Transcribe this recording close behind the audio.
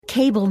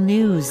Cable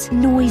news,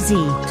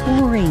 noisy,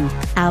 boring,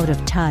 out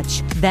of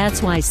touch.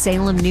 That's why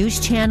Salem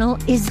News Channel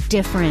is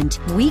different.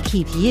 We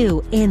keep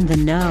you in the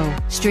know.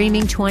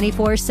 Streaming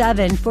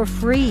 24/7 for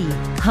free.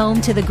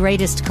 Home to the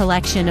greatest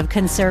collection of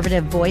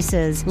conservative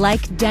voices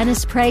like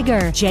Dennis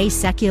Prager, Jay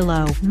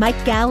Sekulow,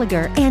 Mike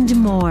Gallagher, and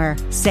more.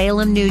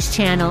 Salem News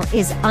Channel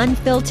is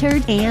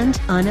unfiltered and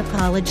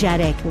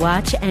unapologetic.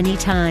 Watch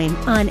anytime,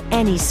 on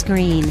any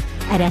screen,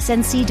 at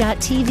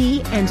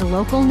snc.tv and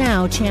Local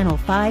Now Channel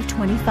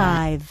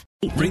 525.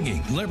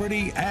 Bringing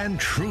liberty and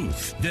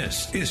truth.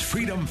 This is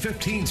Freedom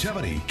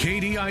 1570,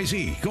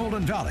 KDIZ,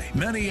 Golden Valley,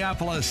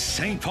 Minneapolis,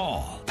 St.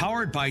 Paul.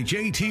 Powered by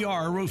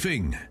JTR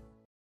Roofing.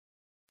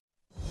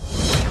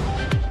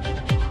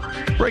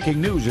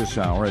 Breaking news this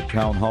hour at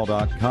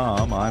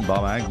townhall.com. I'm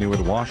Bob Agnew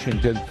in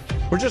Washington.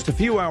 We're just a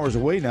few hours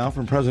away now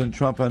from President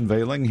Trump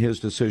unveiling his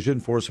decision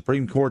for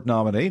Supreme Court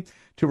nominee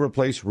to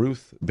replace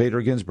Ruth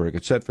Bader Ginsburg.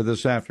 It's set for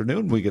this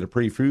afternoon. We get a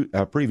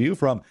preview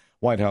from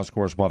White House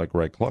correspondent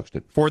Greg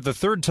Clugston. For the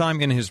third time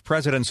in his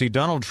presidency,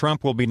 Donald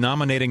Trump will be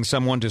nominating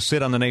someone to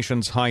sit on the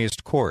nation's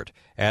highest court.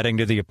 Adding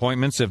to the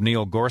appointments of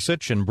Neil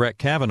Gorsuch and Brett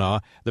Kavanaugh,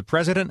 the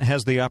president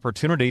has the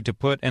opportunity to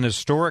put an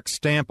historic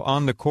stamp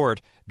on the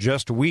court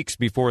just weeks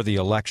before the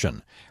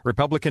election.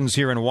 Republicans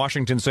here in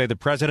Washington say the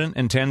president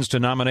intends to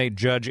nominate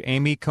Judge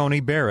Amy Coney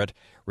Barrett,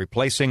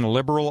 replacing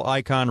liberal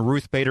icon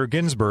Ruth Bader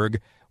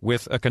Ginsburg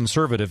with a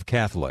conservative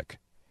Catholic.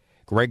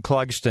 Greg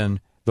Clugston,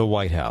 the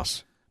White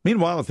House.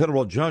 Meanwhile, a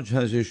federal judge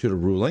has issued a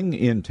ruling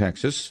in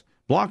Texas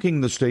blocking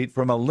the state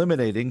from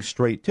eliminating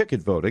straight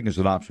ticket voting as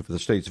an option for the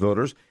state's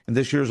voters in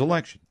this year's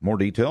election. More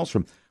details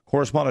from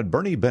correspondent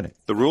Bernie Bennett.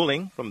 The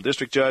ruling from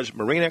District Judge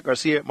Marina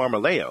Garcia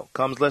Marmoleo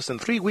comes less than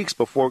 3 weeks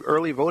before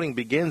early voting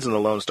begins in the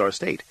Lone Star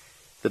State.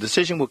 The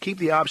decision will keep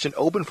the option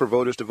open for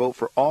voters to vote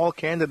for all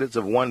candidates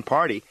of one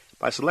party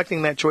by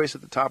selecting that choice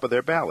at the top of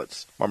their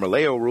ballots.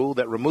 Marmoleo ruled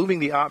that removing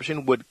the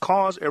option would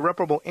cause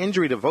irreparable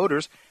injury to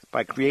voters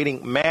by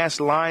creating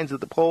mass lines at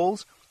the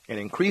polls and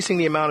increasing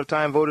the amount of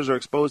time voters are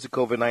exposed to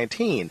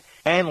COVID-19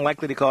 and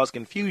likely to cause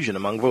confusion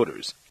among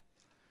voters.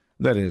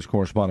 That is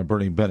correspondent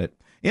Bernie Bennett.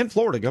 In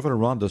Florida, Governor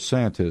Ron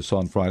DeSantis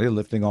on Friday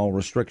lifting all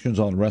restrictions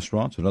on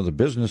restaurants and other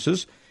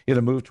businesses in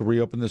a move to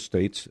reopen the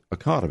state's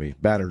economy,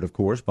 battered, of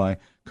course, by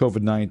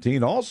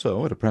COVID-19.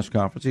 Also, at a press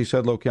conference, he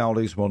said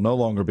localities will no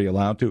longer be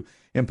allowed to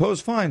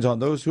impose fines on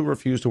those who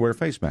refuse to wear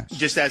face masks.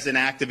 Just as an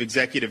act of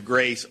executive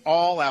grace,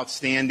 all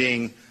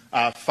outstanding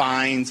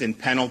fines and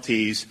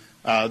penalties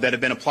that have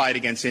been applied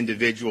against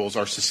individuals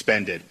are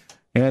suspended.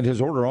 And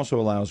his order also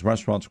allows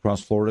restaurants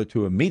across Florida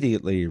to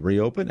immediately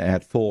reopen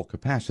at full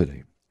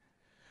capacity.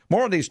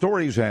 More on these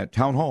stories at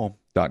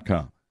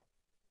townhall.com.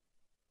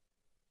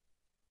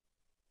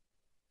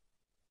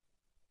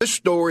 This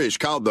story is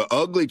called The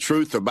Ugly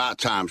Truth About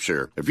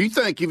Timeshare. If you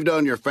think you've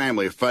done your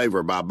family a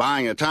favor by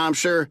buying a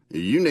timeshare,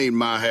 you need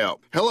my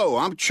help. Hello,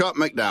 I'm Chuck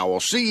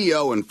McDowell,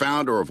 CEO and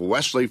founder of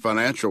Wesley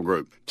Financial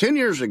Group. 10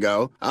 years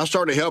ago, I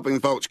started helping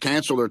folks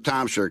cancel their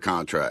timeshare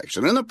contracts,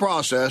 and in the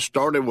process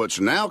started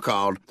what's now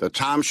called the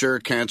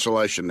timeshare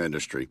cancellation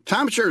industry.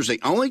 Timeshare is the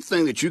only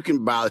thing that you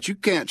can buy that you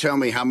can't tell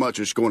me how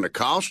much it's going to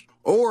cost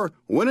or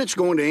when it's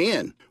going to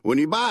end. When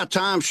you buy a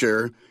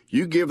timeshare,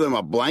 you give them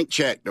a blank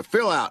check to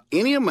fill out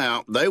any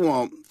amount they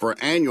want for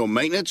annual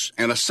maintenance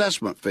and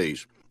assessment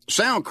fees.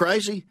 Sound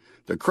crazy?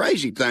 The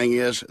crazy thing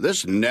is,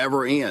 this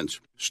never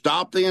ends.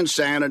 Stop the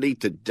insanity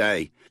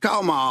today.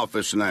 Call my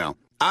office now.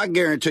 I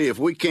guarantee if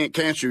we can't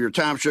cancel your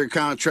timeshare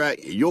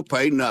contract, you'll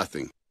pay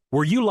nothing.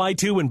 Were you lied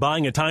to when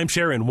buying a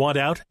timeshare and want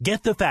out?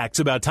 Get the facts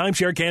about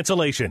timeshare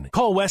cancellation.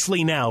 Call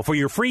Wesley now for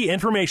your free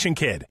information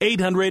kit.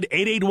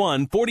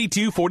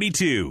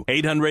 800-881-4242.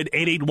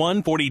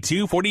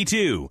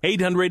 800-881-4242.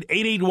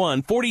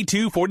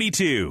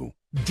 800-881-4242.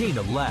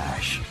 Dana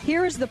Lash.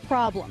 Here is the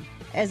problem.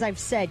 As I've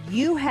said,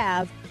 you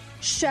have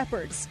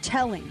shepherds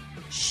telling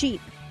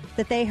sheep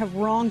that they have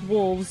wronged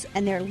wolves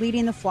and they're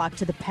leading the flock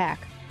to the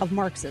pack of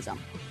Marxism.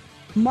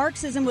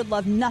 Marxism would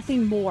love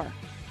nothing more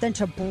than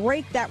to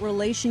break that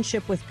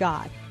relationship with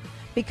God.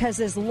 Because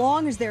as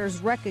long as there is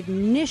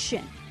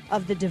recognition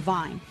of the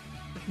divine,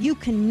 you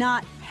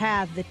cannot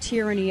have the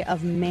tyranny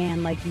of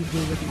man like you do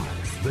with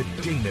Marx. The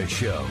Dana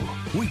Show,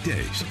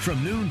 weekdays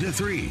from noon to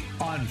 3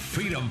 on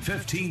Freedom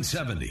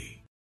 1570.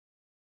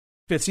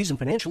 Fifth Season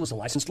Financial is a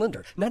licensed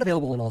lender, not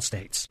available in all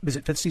states.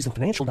 Visit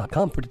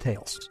fifthseasonfinancial.com for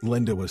details.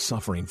 Linda was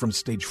suffering from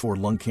stage 4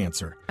 lung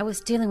cancer. I was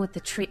dealing with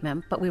the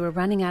treatment, but we were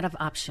running out of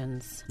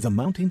options. The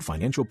mounting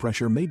financial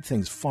pressure made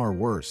things far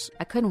worse.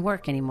 I couldn't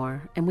work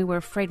anymore, and we were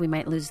afraid we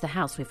might lose the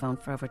house we've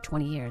owned for over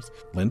 20 years.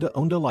 Linda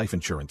owned a life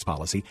insurance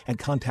policy and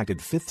contacted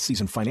Fifth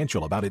Season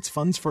Financial about its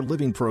Funds for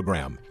Living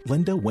program.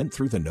 Linda went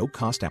through the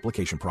no-cost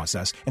application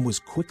process and was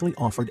quickly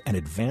offered an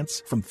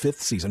advance from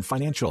Fifth Season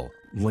Financial.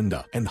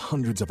 Linda and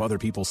hundreds of other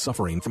people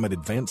suffering from an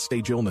advanced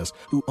stage illness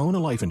who own a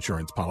life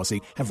insurance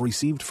policy have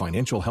received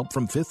financial help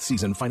from Fifth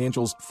Season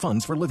Financial's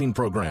Funds for Living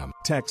program.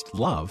 Text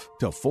LOVE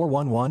to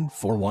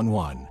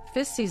 411-411.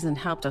 Fifth Season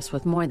helped us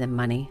with more than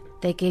money.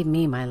 They gave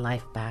me my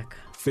life back.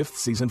 Fifth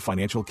Season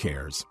Financial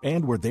cares,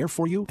 and we're there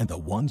for you and the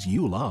ones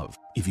you love.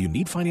 If you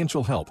need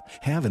financial help,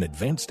 have an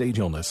advanced stage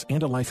illness,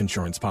 and a life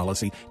insurance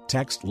policy,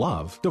 text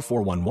LOVE to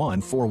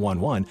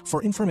 411-411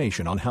 for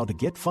information on how to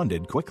get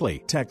funded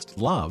quickly. Text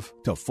LOVE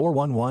to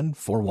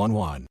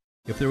 411-411.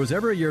 If there was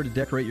ever a year to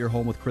decorate your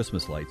home with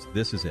Christmas lights,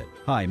 this is it.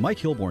 Hi, Mike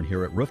Hilborn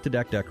here at Roof to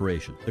Deck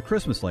Decoration, the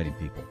Christmas lighting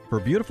people. For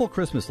beautiful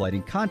Christmas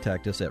lighting,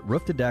 contact us at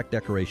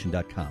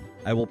rooftodeckdecoration.com.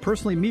 I will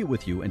personally meet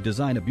with you and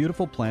design a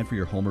beautiful plan for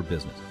your home or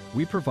business.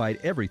 We provide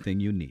everything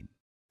you need.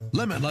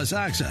 Limitless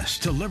access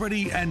to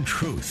liberty and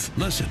truth.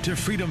 Listen to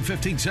Freedom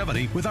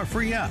 1570 with our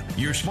free app,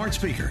 your smart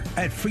speaker,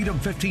 at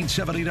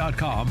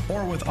freedom1570.com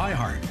or with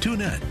iHeart,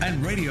 TuneIn,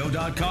 and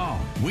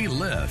radio.com. We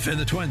live in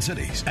the Twin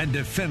Cities and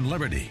defend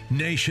liberty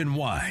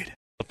nationwide.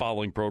 The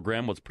following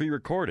program was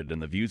pre-recorded,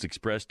 and the views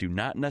expressed do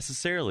not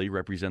necessarily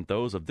represent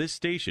those of this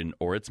station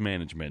or its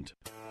management.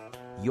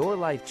 Your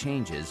life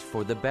changes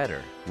for the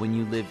better when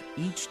you live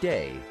each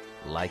day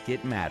like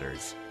it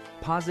matters.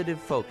 Positive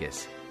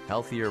focus,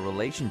 healthier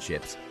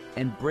relationships,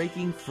 and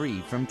breaking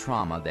free from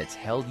trauma that's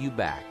held you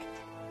back.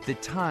 The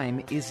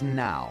time is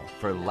now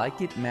for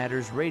Like It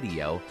Matters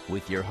Radio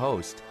with your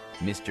host,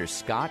 Mr.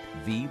 Scott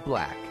V.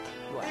 Black.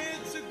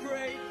 It's a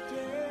great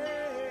day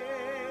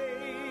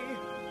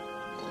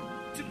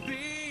to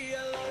be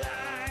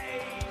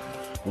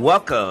alive.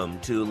 Welcome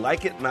to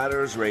Like It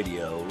Matters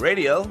Radio.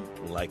 Radio,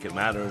 like it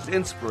matters,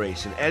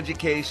 inspiration,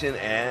 education,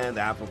 and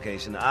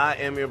application. I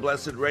am your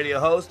blessed radio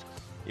host,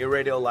 your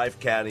radio life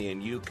caddy,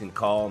 and you can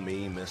call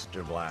me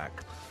Mr.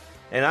 Black.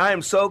 And I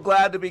am so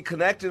glad to be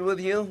connected with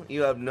you.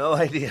 You have no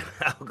idea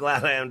how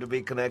glad I am to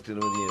be connected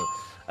with you.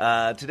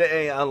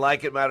 Today on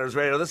Like It Matters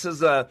Radio, this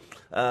is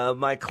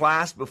my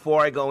class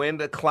before I go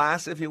into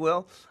class, if you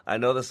will. I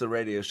know this is a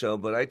radio show,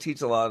 but I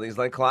teach a lot of these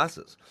like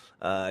classes.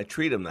 I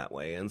treat them that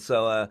way. And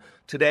so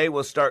today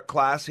we'll start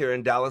class here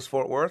in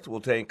Dallas-Fort Worth. We'll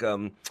take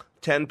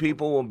 10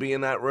 people will be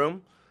in that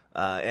room,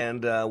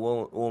 and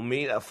we'll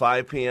meet at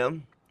 5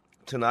 p.m.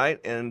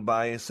 tonight, and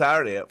by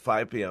Saturday at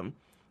 5 p.m.,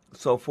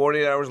 so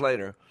 48 hours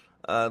later,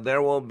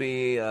 there will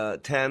be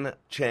 10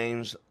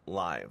 changed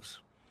lives.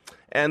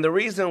 And the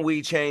reason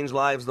we change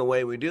lives the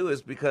way we do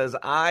is because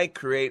I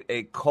create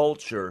a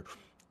culture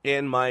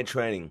in my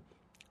training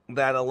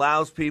that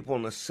allows people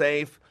in a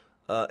safe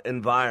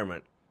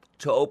environment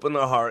to open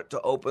their heart, to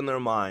open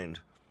their mind,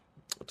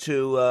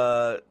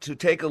 to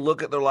take a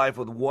look at their life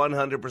with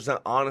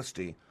 100%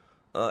 honesty,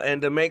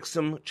 and to make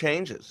some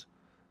changes.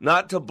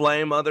 Not to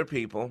blame other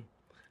people,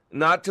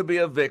 not to be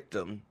a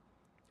victim,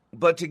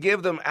 but to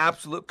give them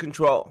absolute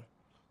control.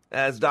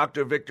 As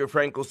Dr. Viktor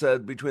Frankl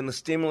said, between the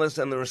stimulus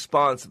and the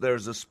response,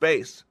 there's a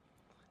space.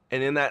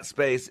 And in that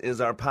space is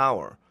our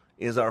power,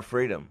 is our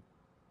freedom.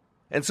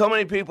 And so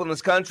many people in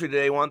this country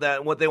today want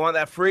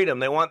that freedom.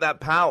 They want that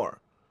power.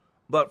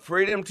 But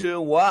freedom to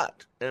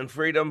what? And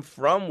freedom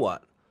from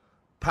what?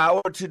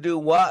 Power to do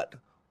what?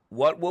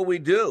 What will we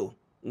do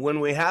when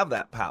we have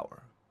that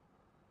power?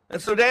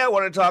 And so today I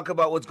want to talk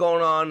about what's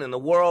going on in the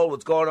world,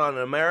 what's going on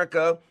in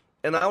America,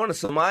 and I want to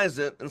surmise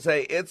it and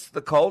say it's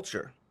the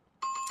culture.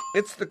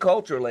 It's the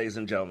culture, ladies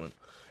and gentlemen.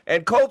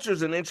 And culture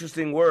is an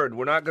interesting word.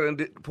 We're not going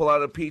to pull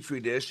out a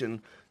petri dish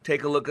and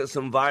take a look at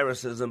some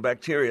viruses and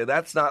bacteria.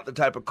 That's not the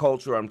type of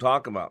culture I'm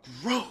talking about.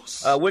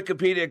 Gross.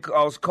 Wikipedia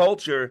calls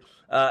culture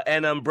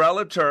an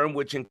umbrella term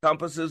which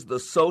encompasses the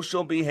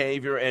social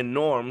behavior and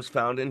norms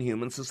found in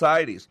human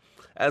societies,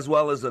 as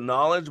well as the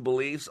knowledge,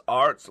 beliefs,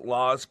 arts,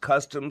 laws,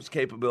 customs,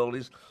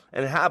 capabilities,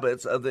 and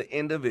habits of the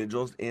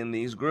individuals in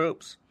these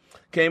groups.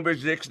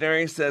 Cambridge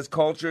Dictionary says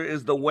culture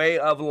is the way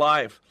of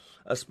life,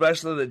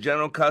 especially the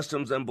general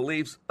customs and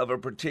beliefs of a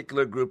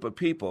particular group of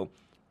people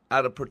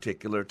at a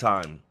particular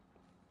time.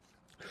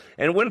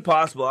 And when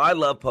possible, I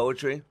love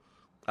poetry.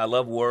 I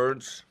love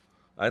words.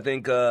 I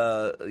think,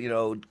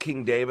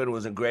 King David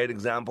was a great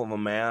example of a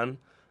man.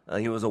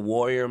 He was a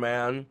warrior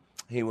man.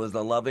 He was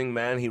a loving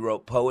man. He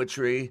wrote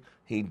poetry.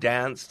 He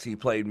danced. He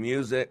played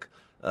music.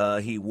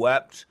 He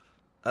wept.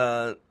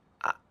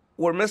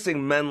 We're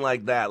missing men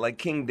like that, like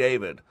King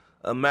David,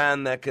 a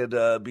man that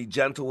could be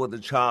gentle with a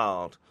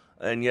child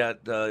and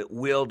yet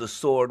wield a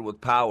sword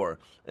with power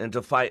and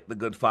to fight the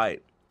good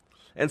fight.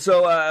 And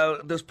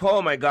so this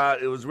poem I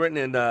got, it was written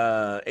in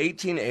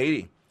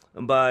 1880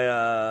 by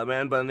a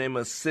man by the name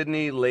of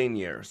Sidney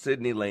Lanier.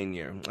 Sidney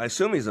Lanier. I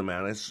assume he's a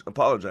man. I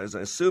apologize.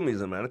 I assume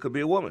he's a man. It could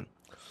be a woman.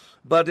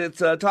 But it's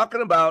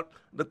talking about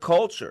the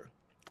culture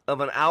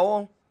of an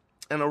owl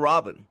and a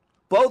robin.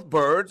 Both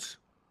birds,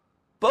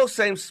 both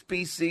same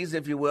species,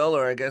 if you will,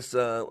 or I guess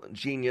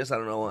genius. I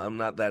don't know. I'm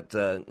not that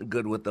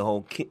good with the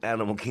whole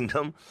animal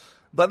kingdom.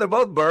 But they're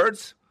both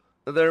birds.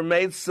 They're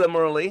made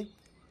similarly.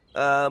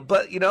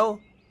 But,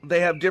 they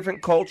have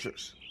different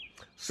cultures.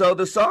 So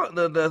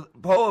the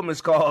poem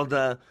is called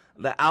The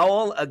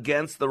Owl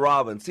Against the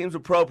Robin. Seems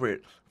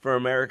appropriate for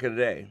America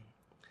today.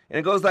 And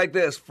it goes like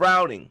this.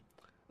 Frowning,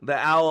 the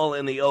owl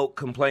in the oak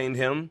complained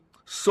him,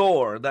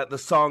 sore that the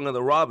song of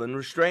the robin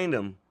restrained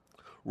him.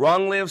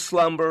 Wrongly of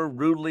slumber,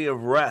 rudely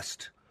of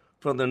rest,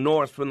 from the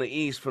north, from the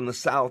east, from the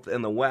south,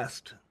 and the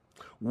west.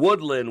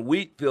 woodland,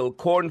 wheat field,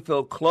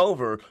 cornfield,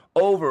 clover,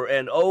 over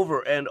and over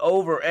and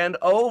over and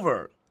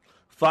over.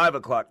 5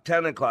 o'clock,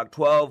 10 o'clock,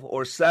 12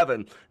 or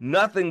 7,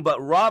 nothing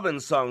but robin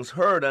songs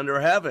heard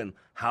under heaven.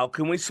 How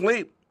can we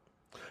sleep?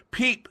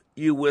 Peep,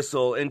 you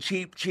whistle, and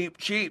cheep, cheep,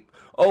 cheep.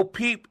 Oh,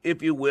 peep,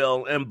 if you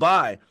will, and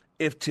buy,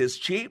 if 'tis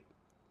cheap.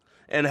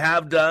 And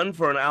have done,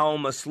 for an owl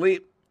must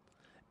sleep.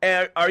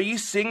 Are ye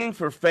singing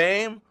for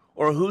fame,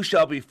 or who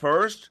shall be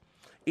first?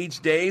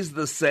 Each day's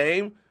the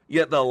same,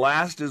 yet the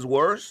last is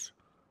worse.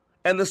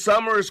 And the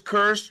summer is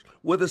cursed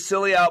with a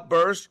silly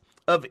outburst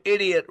of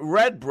idiot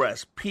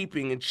redbreast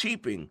peeping and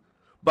cheeping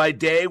by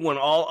day when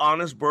all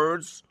honest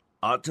birds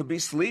ought to be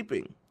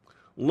sleeping.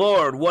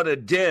 Lord, what a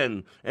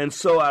din, and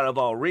so out of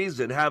all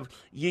reason. Have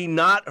ye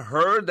not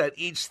heard that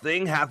each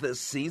thing hath its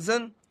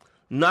season?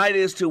 Night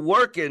is to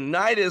work in,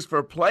 night is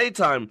for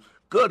playtime.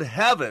 Good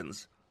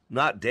heavens,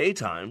 not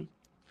daytime.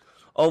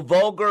 O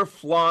vulgar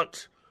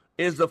flaunt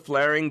is the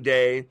flaring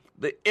day,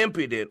 the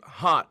impudent,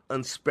 hot,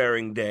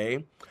 unsparing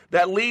day,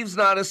 that leaves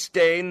not a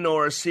stain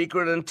nor a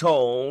secret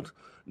untold,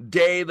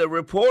 day the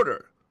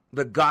reporter,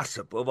 the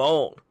gossip of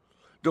old.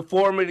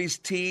 Deformities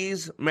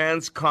tease,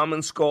 man's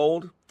common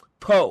scold.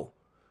 Poe,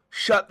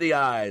 shut the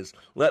eyes,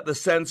 let the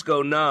sense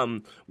go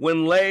numb.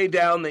 When lay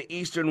down the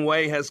eastern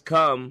way has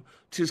come,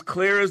 'tis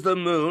clear as the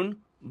moon,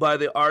 by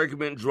the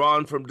argument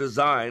drawn from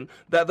design,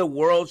 that the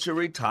world should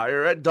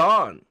retire at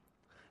dawn.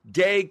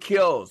 Day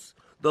kills,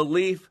 the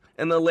leaf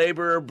and the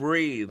laborer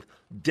breathe.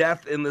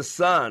 Death in the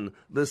sun,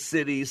 the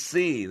cities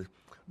seethe.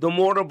 The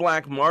mortar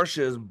black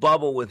marshes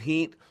bubble with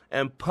heat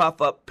and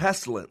puff up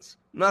pestilence.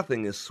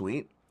 Nothing is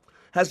sweet.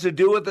 Has to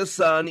do with the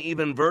sun,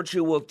 even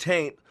virtue will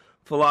taint,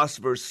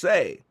 philosophers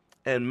say,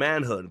 and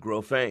manhood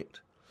grow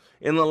faint.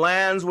 In the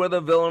lands where the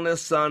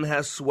villainous sun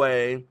has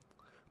sway,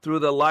 through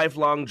the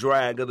lifelong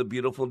drag of the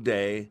beautiful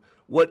day,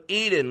 what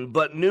Eden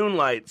but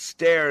noonlight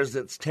stares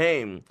its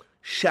tame,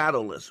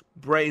 shadowless,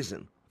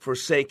 brazen,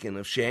 forsaken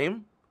of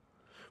shame?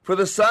 For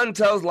the sun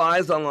tells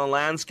lies on the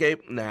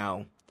landscape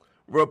now,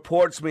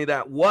 reports me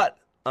that what,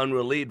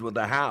 unrelieved with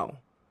the how,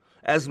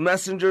 as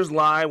messengers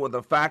lie with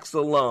the facts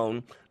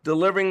alone,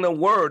 delivering the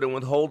word and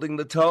withholding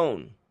the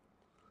tone.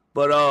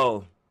 But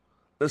oh,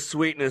 the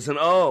sweetness and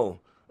oh,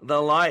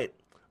 the light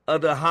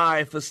of the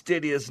high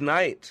fastidious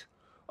night.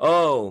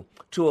 Oh,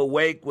 to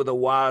awake with the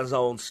wise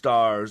old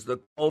stars, the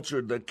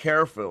cultured, the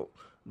careful,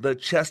 the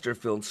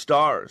Chesterfield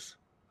stars,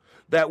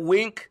 that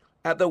wink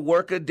at the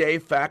workaday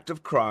fact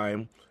of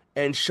crime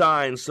and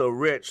shine so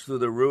rich through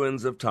the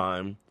ruins of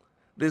time.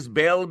 This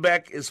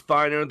Baalbek is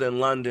finer than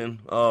London,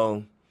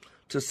 oh,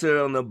 to sit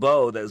on the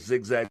bow that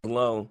zigzags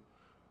low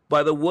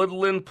by the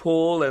woodland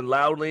pool and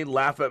loudly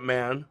laugh at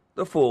man,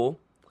 the fool,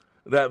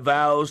 that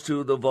vows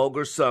to the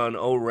vulgar sun,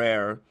 oh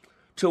rare,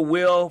 to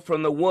wheel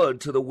from the wood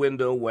to the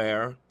window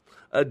where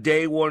a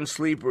day-worn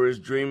sleeper is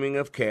dreaming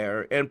of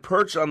care, and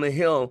perch on the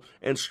hill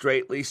and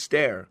straightly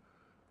stare,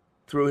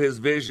 through his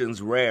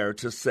visions rare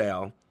to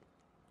sail,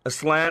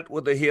 aslant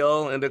with a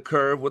hill and a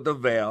curve with a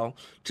veil,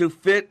 to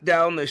fit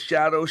down the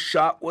shadow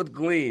shot with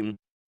gleam,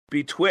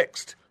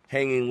 betwixt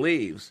hanging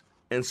leaves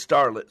and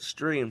starlit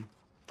stream.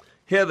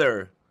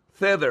 Hither,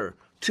 thither,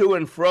 to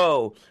and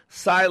fro,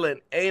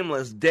 silent,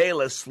 aimless,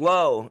 dayless,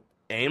 slow.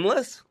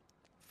 Aimless?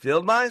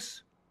 Field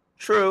mice?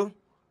 True,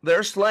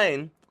 they're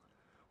slain.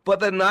 But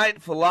the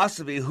night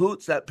philosophy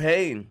hoots at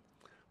pain,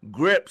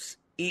 grips,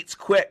 eats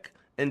quick,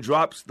 and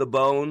drops the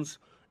bones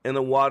in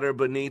the water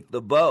beneath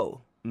the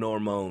bow, nor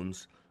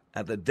moans.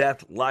 At the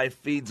death life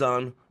feeds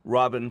on,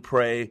 robin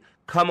prey,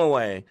 come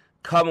away,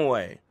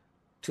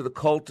 to the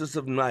cultus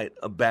of night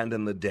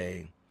abandon the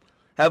day.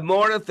 Have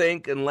more to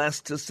think and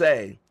less to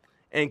say.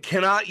 And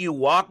cannot you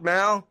walk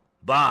now?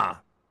 Bah!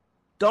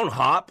 Don't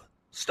hop,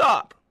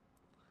 stop.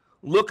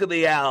 Look at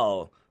the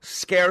owl,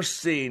 scarce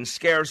seen,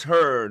 scarce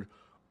heard,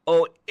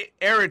 oh,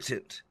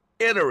 irritant,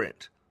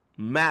 iterant,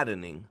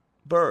 maddening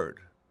bird.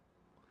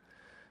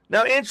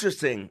 Now,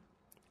 interesting,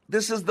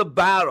 this is the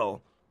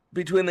battle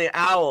between the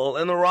owl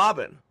and the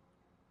robin.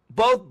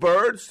 Both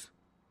birds,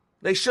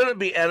 they shouldn't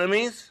be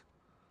enemies,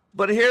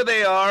 but here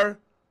they are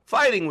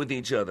fighting with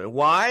each other.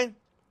 Why?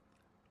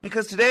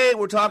 Because today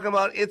we're talking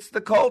about it's the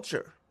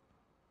culture.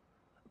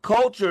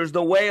 Culture is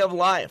the way of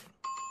life,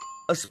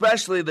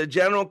 especially the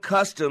general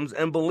customs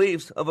and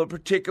beliefs of a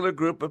particular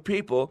group of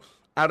people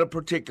at a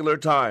particular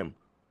time.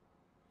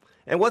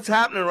 And what's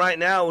happening right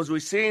now is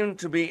we seem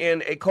to be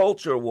in a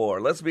culture war.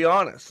 Let's be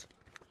honest.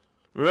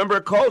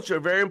 Remember, culture,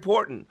 very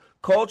important.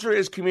 Culture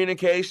is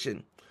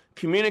communication.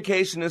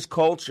 Communication is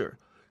culture.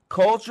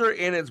 Culture,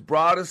 in its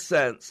broadest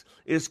sense,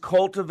 is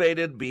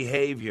cultivated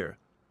behavior.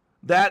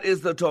 That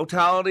is the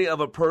totality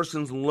of a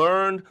person's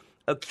learned,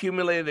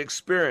 accumulated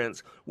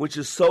experience, which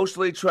is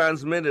socially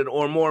transmitted,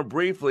 or more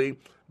briefly,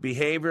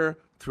 behavior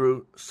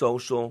through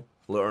social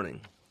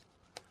learning.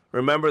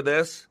 Remember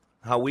this,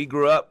 how we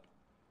grew up?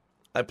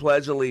 I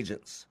pledge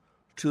allegiance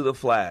to the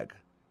flag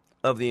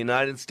of the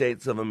United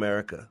States of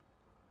America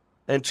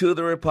and to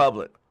the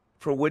republic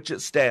for which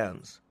it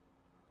stands,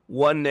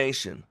 one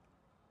nation,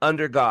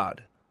 under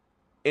God,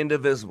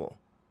 indivisible,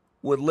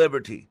 with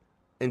liberty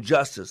and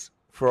justice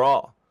for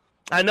all.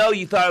 I know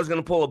you thought I was going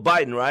to pull a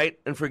Biden, right,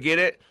 and forget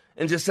it,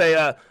 and just say, you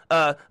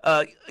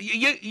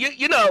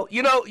know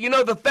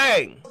the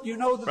thing. You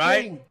know the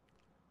right? thing.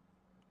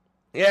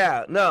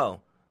 Yeah, no.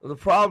 The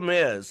problem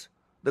is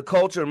the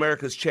culture in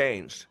America's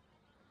changed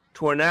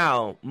to where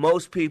now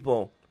most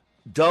people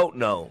don't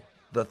know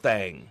the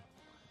thing.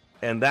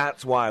 And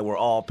that's why we're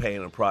all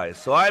paying a price.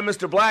 So I'm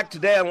Mr. Black.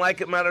 Today on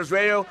Like It Matters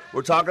Radio,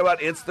 we're talking about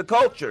It's the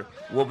Culture.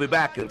 We'll be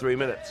back in 3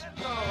 minutes.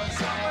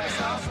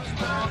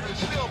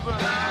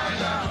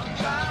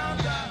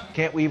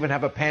 Can't we even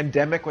have a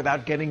pandemic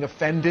without getting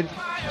offended?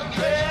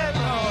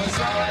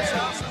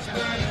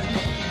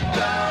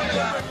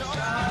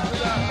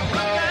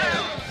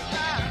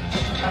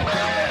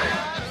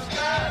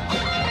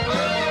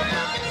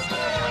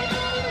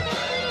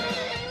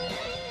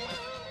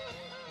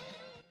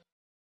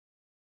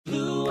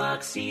 Blue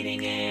Ox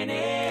Heating and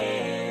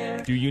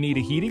Air. Do you need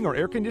a heating or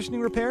air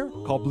conditioning repair?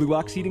 Call Blue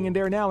Ox Heating and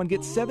Air now and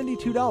get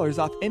 $72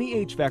 off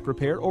any HVAC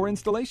repair or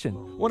installation.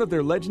 One of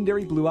their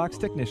legendary Blue Ox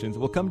technicians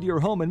will come to your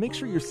home and make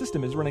sure your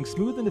system is running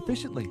smooth and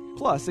efficiently.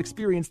 Plus,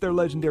 experience their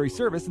legendary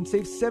service and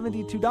save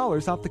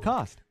 $72 off the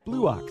cost.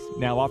 Blue Ox,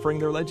 now offering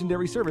their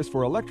legendary service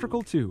for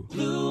electrical too.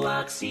 Blue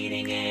Ox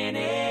Heating and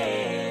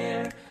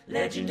Air.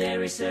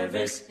 Legendary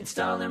service,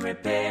 install and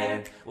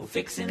repair. We'll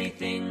fix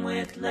anything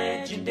with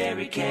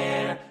legendary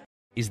care.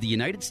 Is the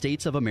United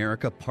States of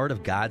America part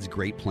of God's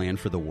great plan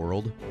for the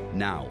world?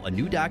 Now, a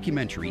new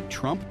documentary,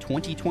 Trump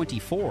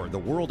 2024, The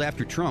World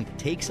After Trump,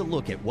 takes a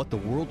look at what the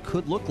world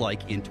could look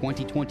like in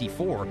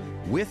 2024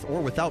 with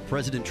or without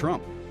President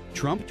Trump.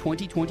 Trump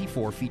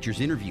 2024 features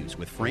interviews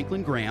with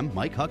Franklin Graham,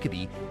 Mike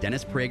Huckabee,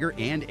 Dennis Prager,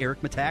 and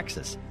Eric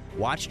Metaxas.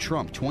 Watch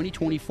Trump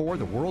 2024,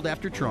 The World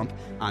After Trump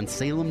on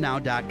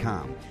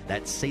salemnow.com.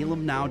 That's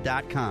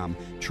salemnow.com,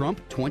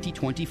 Trump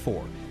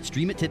 2024.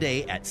 Stream it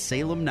today at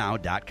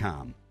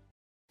salemnow.com.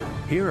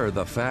 Here are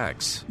the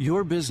facts.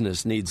 Your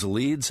business needs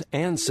leads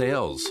and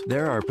sales.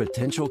 There are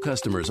potential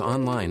customers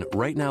online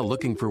right now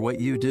looking for what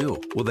you do.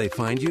 Will they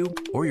find you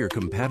or your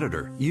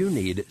competitor? You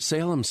need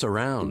Salem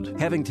Surround.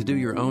 Having to do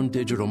your own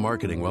digital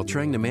marketing while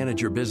trying to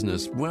manage your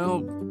business,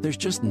 well, there's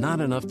just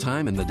not enough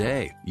time in the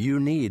day. You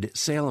need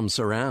Salem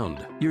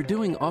Surround. You're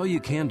doing all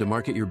you can to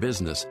market your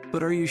business,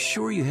 but are you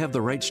sure you have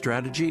the right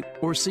strategy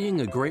or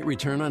seeing a great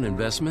return on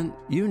investment?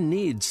 You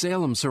need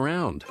Salem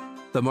Surround.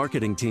 The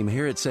marketing team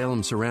here at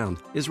Salem Surround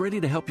is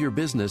ready to help your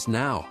business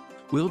now.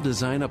 We'll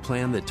design a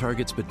plan that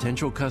targets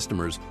potential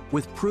customers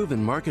with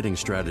proven marketing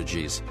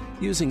strategies,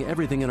 using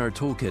everything in our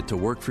toolkit to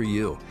work for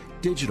you.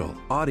 Digital,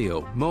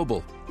 audio,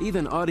 mobile,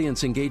 even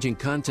audience-engaging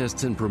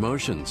contests and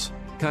promotions.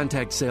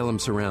 Contact Salem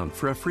Surround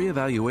for a free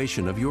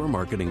evaluation of your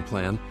marketing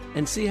plan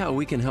and see how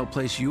we can help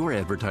place your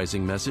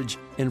advertising message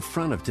in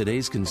front of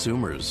today's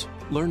consumers.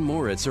 Learn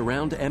more at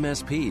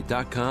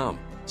surroundmsp.com.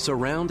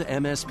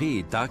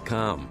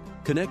 surroundmsp.com.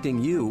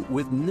 Connecting you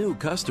with new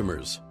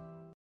customers.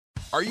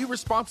 Are you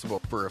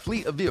responsible for a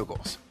fleet of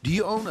vehicles? Do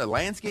you own a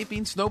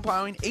landscaping,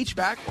 snowplowing,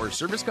 HVAC, or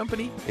service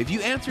company? If you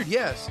answered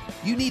yes,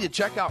 you need to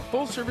check out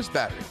Full Service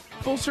Battery.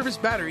 Full Service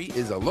Battery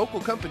is a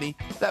local company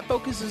that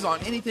focuses on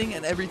anything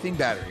and everything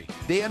battery.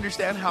 They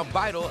understand how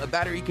vital a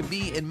battery can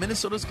be in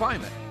Minnesota's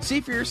climate.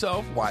 See for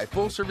yourself why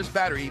Full Service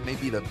Battery may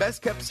be the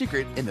best kept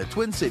secret in the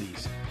Twin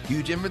Cities.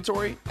 Huge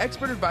inventory,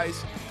 expert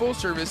advice, full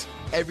service,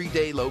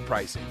 everyday low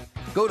pricing.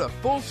 Go to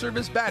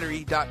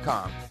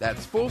FullServiceBattery.com.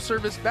 That's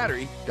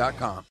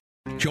FullServiceBattery.com.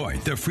 Join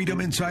the Freedom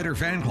Insider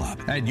Fan Club,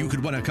 and you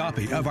could win a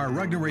copy of our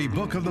Regnery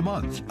Book of the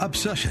Month,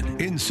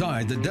 Obsession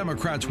Inside the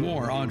Democrats'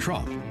 War on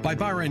Trump, by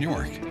Byron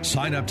York.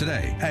 Sign up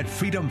today at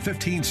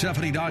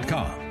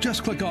Freedom1570.com.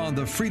 Just click on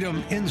the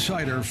Freedom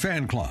Insider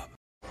Fan Club.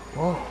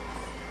 Whoa,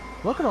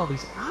 look at all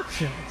these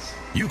options.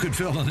 You could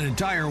fill an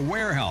entire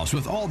warehouse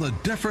with all the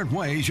different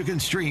ways you can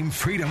stream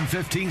Freedom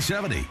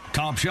 1570.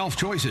 Top shelf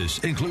choices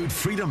include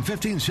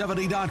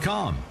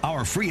Freedom1570.com,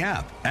 our free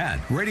app,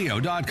 and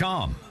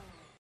radio.com.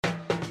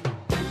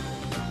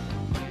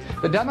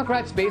 The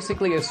Democrats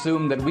basically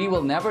assume that we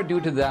will never do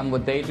to them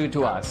what they do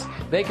to us.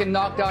 They can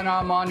knock down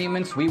our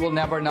monuments, we will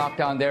never knock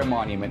down their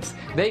monuments.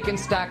 They can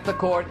stack the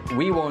court,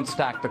 we won't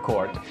stack the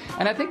court.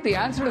 And I think the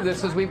answer to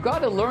this is we've got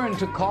to learn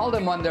to call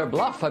them on their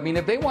bluff. I mean,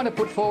 if they want to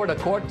put forward a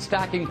court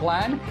stacking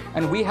plan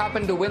and we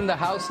happen to win the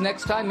House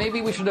next time, maybe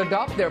we should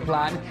adopt their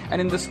plan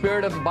and in the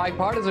spirit of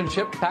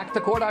bipartisanship, pack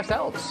the court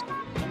ourselves.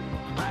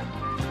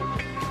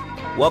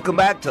 Welcome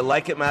back to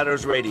Like It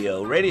Matters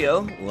Radio.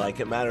 Radio, like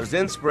it matters,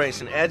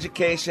 inspiration,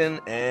 education,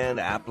 and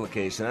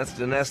application. That's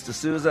Dinesh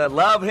D'Souza.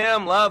 Love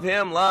him, love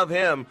him, love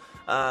him.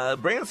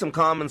 Bringing some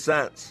common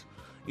sense.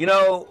 You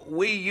know,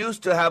 we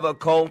used to have a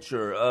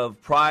culture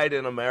of pride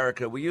in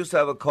America. We used to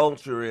have a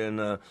culture in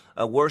a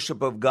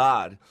worship of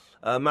God.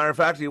 Matter of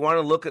fact, if you want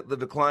to look at the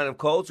decline of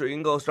culture,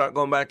 you can start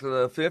going back to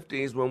the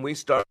 50s when we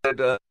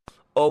started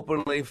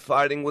openly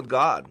fighting with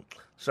God.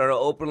 Started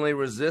openly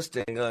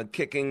resisting,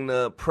 kicking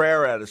the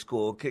prayer out of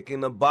school,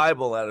 kicking the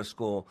Bible out of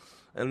school,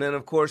 and then,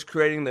 of course,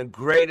 creating the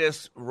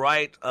greatest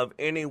right of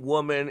any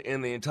woman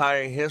in the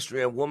entire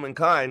history of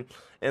womankind,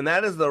 and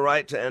that is the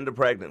right to end a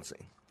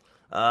pregnancy.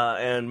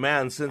 And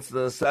man, since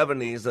the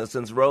 70s,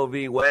 since Roe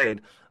v.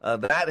 Wade,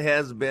 that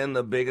has been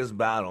the biggest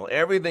battle.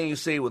 Everything you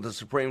see with the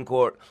Supreme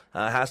Court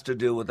has to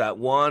do with that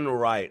one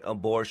right,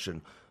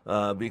 abortion.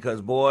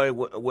 Because, boy,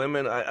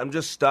 women, I'm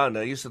just stunned.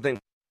 I used to think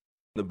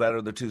the better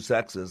of the two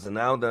sexes. And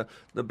now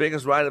the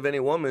biggest right of any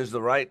woman is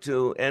the right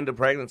to end a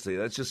pregnancy.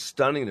 That's just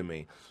stunning to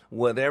me.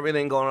 With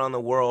everything going on in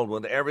the world,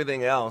 with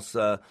everything else,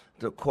 the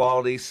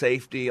quality,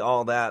 safety,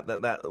 all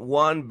that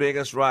one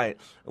biggest right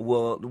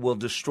will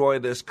destroy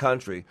this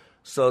country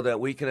so that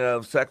we can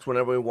have sex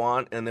whenever we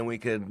want, and then we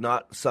could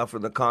not suffer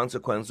the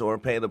consequence or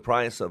pay the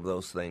price of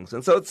those things.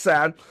 And so it's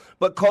sad,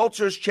 but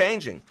culture's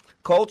changing.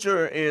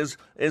 Culture is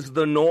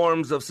the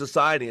norms of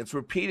society. It's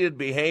repeated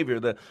behavior.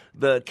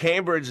 The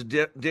Cambridge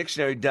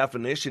Dictionary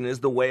definition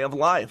is the way of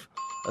life,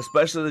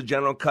 especially the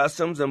general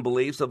customs and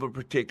beliefs of a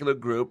particular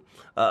group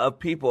of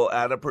people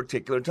at a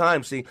particular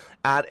time. See,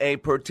 at a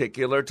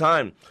particular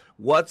time.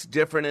 What's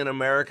different in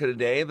America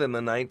today than the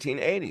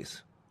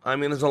 1980s? I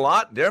mean, there's a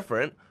lot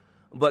different,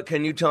 but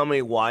can you tell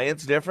me why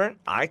it's different?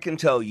 I can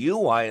tell you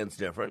why it's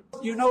different.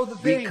 You know the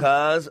thing.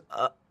 Because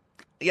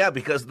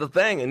the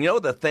thing. And you know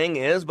what the thing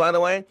is, by the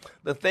way?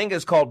 The thing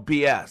is called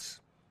BS.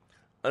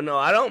 No,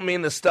 I don't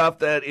mean the stuff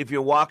that if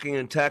you're walking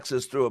in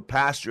Texas through a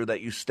pasture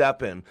that you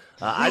step in.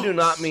 I do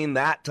not mean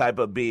that type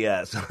of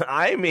BS.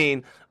 I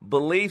mean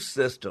belief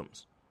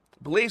systems.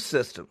 Belief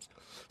systems.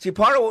 See,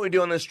 part of what we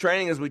do in this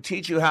training is we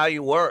teach you how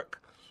you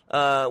work.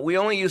 We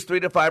only use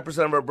 3 to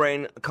 5% of our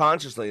brain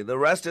consciously. The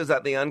rest is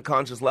at the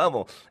unconscious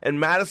level.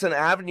 And Madison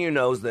Avenue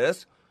knows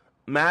this.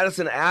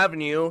 Madison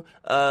Avenue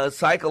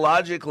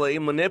psychologically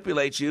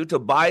manipulates you to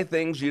buy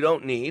things you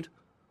don't need,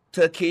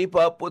 to keep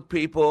up with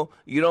people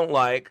you don't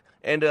like,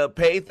 and to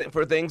pay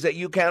for things that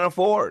you can't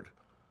afford.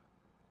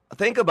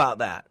 Think about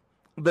that.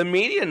 The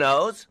media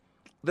knows.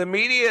 The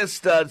media has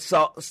studied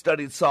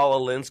Saul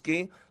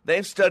Alinsky.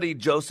 They've studied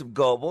Joseph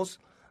Goebbels.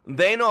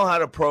 They know how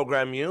to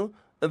program you.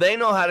 They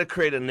know how to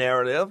create a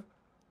narrative.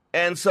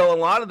 And so a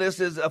lot of this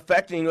is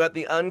affecting you at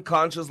the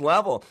unconscious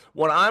level.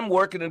 What I'm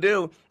working to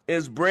do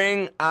is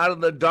bring out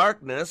of the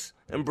darkness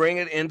and bring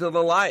it into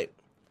the light.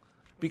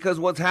 Because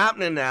what's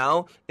happening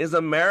now is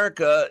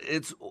America,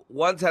 it's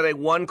once had a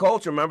one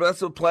culture. Remember,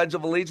 that's what Pledge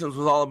of Allegiance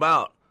was all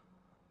about.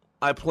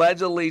 I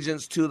pledge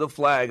allegiance to the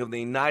flag of the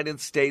United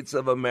States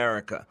of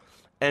America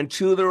and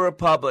to the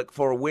republic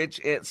for which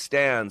it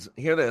stands.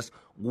 Hear this,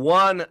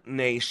 one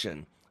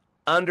nation,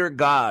 under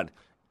God,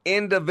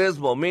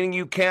 indivisible, meaning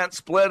you can't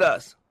split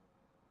us,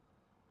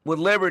 with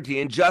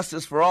liberty and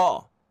justice for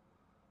all.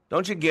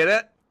 Don't you get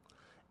it?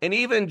 And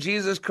even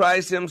Jesus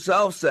Christ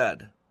himself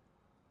said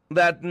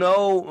that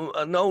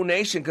no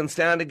nation can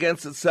stand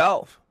against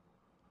itself.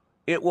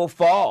 It will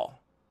fall.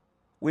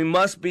 We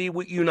must be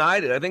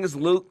united. I think it's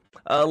Luke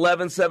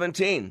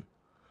 11:17.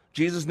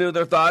 Jesus knew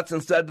their thoughts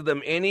and said to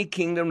them, any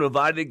kingdom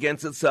divided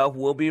against itself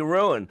will be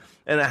ruined,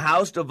 and a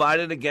house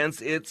divided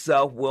against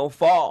itself will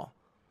fall.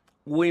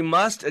 We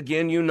must,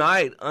 again,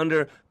 unite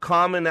under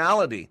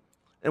commonality.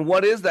 And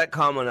what is that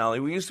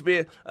commonality? We used to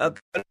be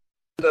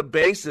the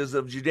basis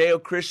of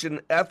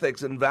Judeo-Christian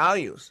ethics and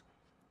values.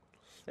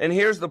 And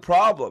here's the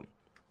problem.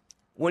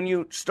 When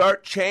you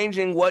start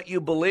changing what you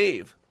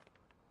believe,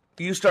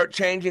 you start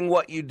changing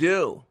what you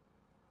do.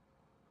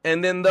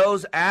 And then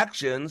those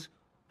actions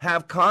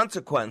have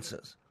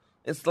consequences.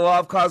 It's the law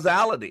of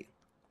causality.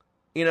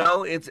 You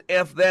know, it's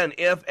if then,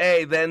 if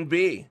A, then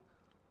B.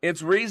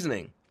 It's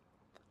reasoning.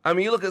 I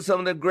mean, you look at some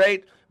of the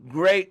great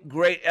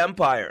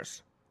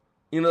empires.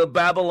 You know, the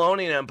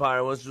Babylonian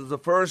Empire was the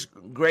first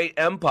great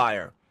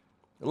empire.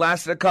 It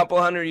lasted a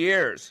couple hundred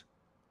years.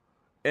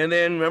 And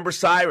then remember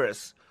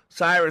Cyrus,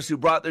 who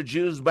brought the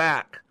Jews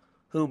back,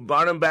 who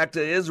brought them back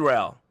to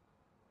Israel.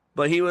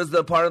 But he was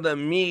the part of the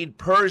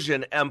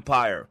Mede-Persian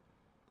Empire.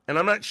 And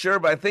I'm not sure,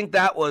 but I think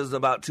that was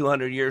about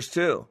 200 years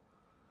too.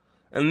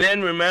 And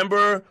then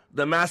remember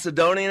the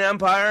Macedonian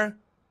Empire?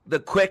 The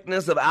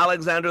quickness of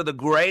Alexander the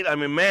Great? I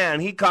mean,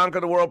 man, he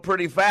conquered the world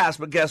pretty fast,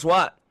 but guess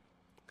what?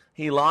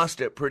 He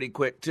lost it pretty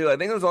quick, too. I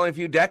think it was only a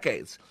few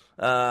decades.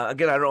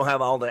 Again, I don't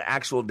have all the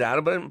actual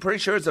data, but I'm pretty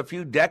sure it's a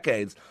few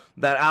decades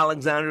that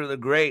Alexander the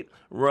Great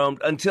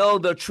roamed until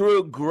the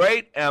true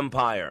great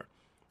empire,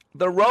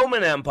 the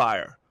Roman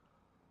Empire.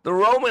 The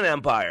Roman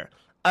Empire,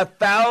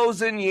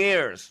 1,000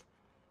 years.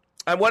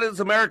 And what is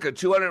America,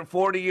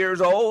 240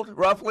 years old,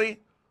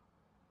 roughly?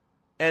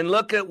 And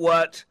look at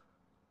what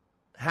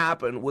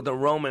happened with the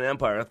Roman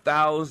Empire,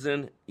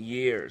 1,000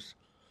 years.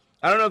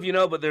 I don't know if you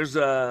know, but there's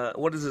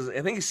what is his?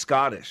 I think he's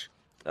Scottish.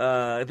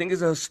 I think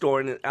he's a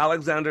historian,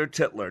 Alexander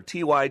Tytler,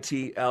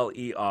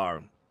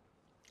 Tytler.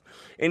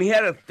 And he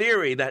had a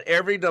theory that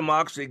every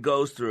democracy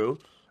goes through,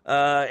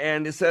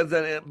 and it says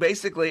that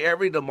basically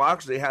every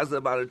democracy has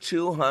about a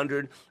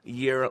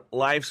 200-year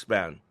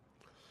lifespan.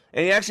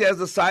 And he actually has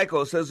a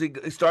cycle. It says he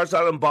starts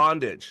out in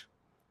bondage.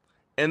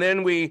 And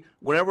then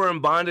whenever we're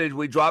in bondage,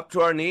 we drop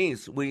to our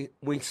knees. We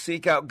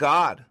seek out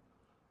God.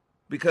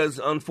 Because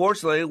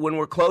unfortunately, when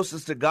we're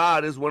closest to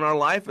God is when our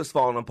life is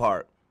falling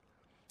apart.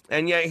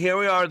 And yet here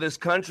we are, this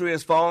country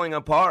is falling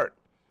apart.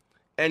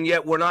 and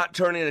yet we're not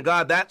turning to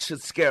God. That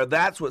should scare.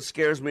 That's what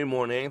scares me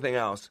more than anything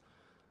else.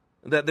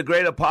 That the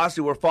great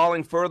apostasy, we're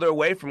falling further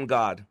away from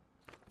God.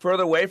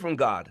 Further away from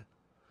God.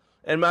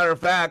 And matter of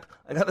fact,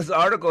 I got this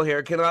article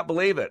here, cannot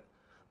believe it.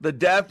 The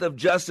death of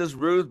Justice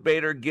Ruth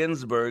Bader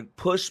Ginsburg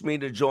pushed me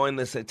to join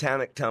the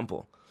Satanic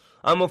Temple.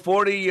 I'm a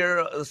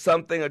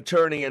 40-year-something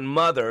attorney and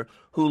mother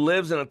who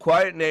lives in a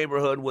quiet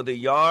neighborhood with a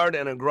yard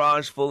and a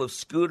garage full of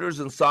scooters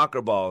and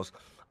soccer balls.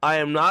 I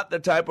am not the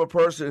type of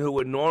person who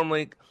would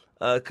normally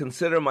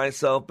consider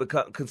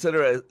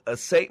a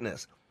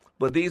Satanist,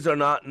 but these are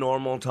not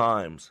normal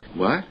times.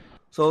 What?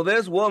 So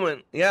this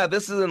woman,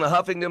 this is in the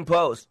Huffington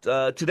Post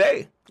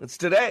today. It's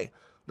today.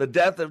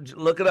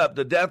 Look it up.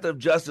 The death of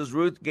Justice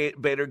Ruth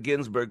Bader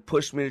Ginsburg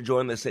pushed me to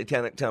join the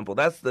Satanic Temple.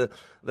 That's the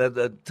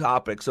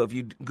topic. So if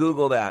you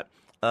Google that,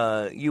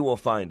 you will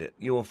find it.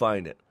 You will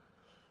find it.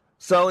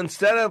 So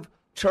instead of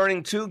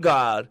turning to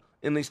God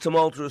in these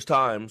tumultuous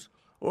times,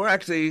 we're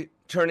actually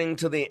turning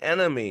to the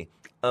enemy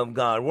of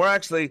God. We're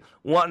actually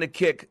wanting to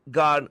kick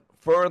God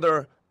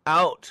further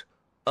out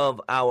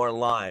of our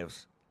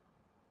lives.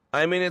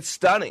 I mean, it's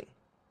stunning.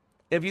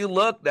 If you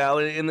look now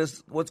in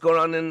this, what's going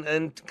on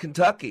in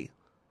Kentucky,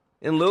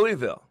 in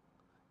Louisville,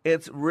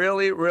 it's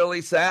really,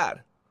 really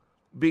sad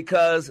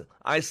because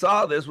I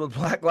saw this with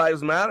Black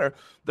Lives Matter.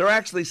 They're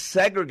actually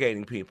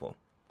segregating people.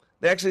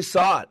 They actually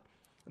saw it.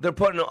 They're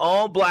putting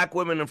all black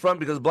women in front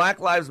because Black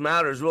Lives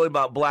Matter is really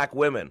about black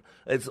women.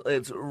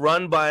 It's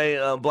run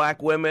by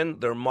black women.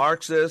 They're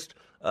Marxist.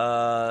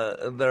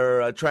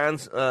 They're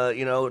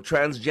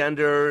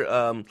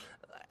transgender,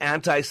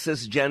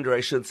 anti-cisgender,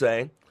 I should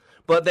say.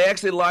 But they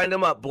actually lined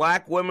them up.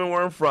 Black women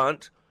were in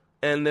front,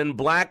 and then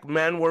black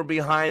men were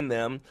behind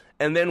them,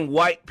 and then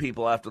white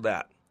people after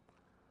that.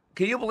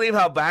 Can you believe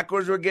how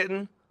backwards we're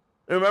getting?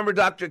 Remember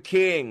Dr.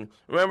 King.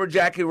 Remember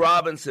Jackie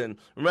Robinson.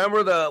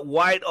 Remember the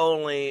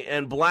white-only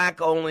and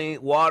black-only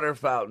water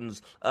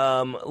fountains,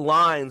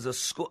 lines, of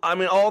school. I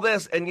mean, all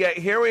this, and yet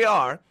here we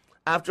are.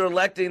 After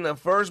electing the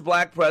first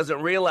black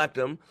president, re-elect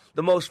him,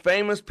 the most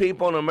famous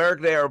people in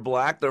America today are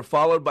black. They're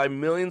followed by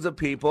millions of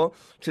people.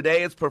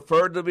 Today, it's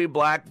preferred to be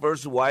black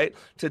versus white.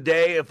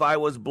 Today, if I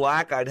was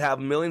black, I'd have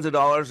millions of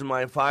dollars in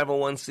my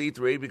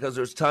 501c3 because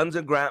there's tons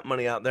of grant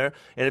money out there.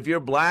 And if you're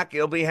black,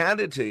 it'll be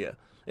handed to you.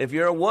 If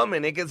you're a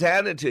woman, it gets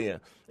handed to you.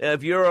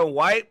 If you're a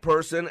white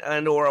person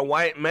and or a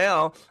white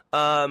male,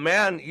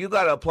 man, you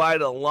got to apply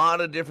to a lot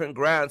of different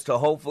grants to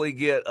hopefully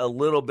get a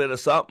little bit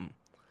of something.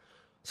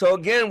 So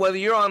again, whether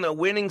you're on the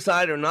winning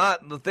side or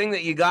not, the thing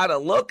that you got to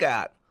look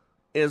at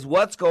is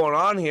what's going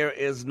on here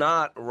is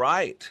not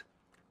right.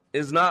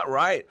 Is not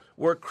right.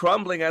 We're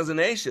crumbling as a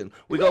nation.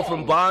 We go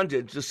from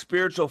bondage to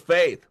spiritual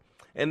faith.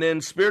 And then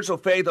spiritual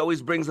faith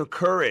always brings a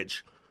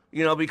courage.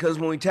 You know, because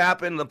when we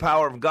tap into the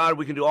power of God,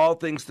 we can do all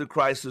things through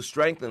Christ who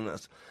strengthens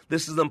us.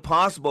 This is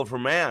impossible for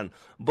man,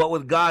 but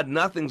with God,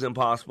 nothing's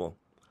impossible.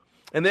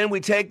 And then we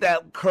take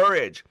that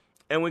courage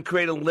and we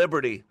create a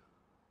liberty.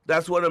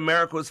 That's what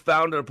America was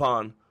founded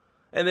upon.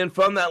 And then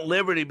from that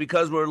liberty,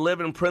 because we're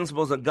living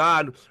principles of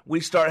God, we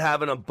start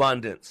having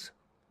abundance.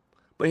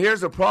 But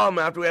here's the problem.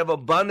 After we have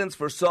abundance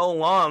for so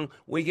long,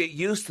 we get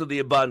used to the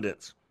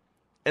abundance.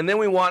 And then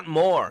we want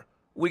more.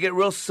 We get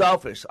real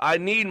selfish. I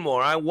need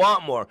more. I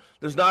want more.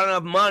 There's not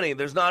enough money.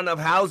 There's not enough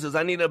houses.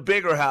 I need a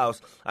bigger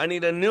house. I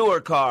need a newer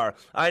car.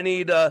 I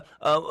need to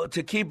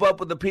keep up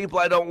with the people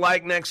I don't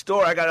like next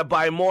door. I got to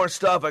buy more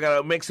stuff. I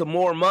got to make some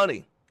more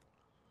money.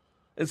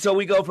 And so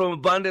we go from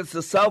abundance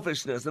to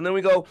selfishness. And then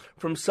we go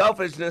from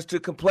selfishness to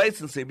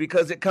complacency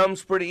because it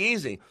comes pretty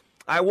easy.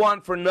 I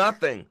want for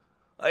nothing.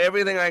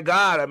 Everything I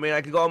got. I mean, I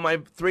could go on my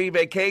 3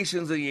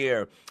 vacations a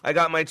year. I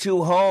got my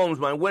 2 homes,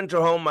 my winter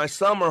home, my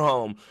summer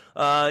home.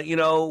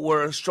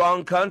 We're a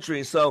strong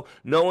country, so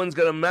no one's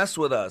going to mess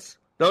with us.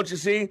 Don't you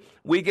see?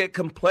 We get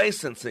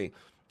complacency.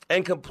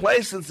 And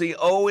complacency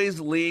always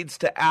leads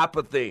to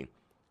apathy,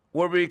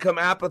 where we become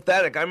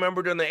apathetic. I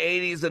remember during the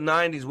 80s and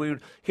 90s, we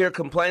would hear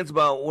complaints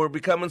about we're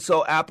becoming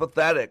so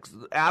apathetic.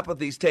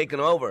 Apathy's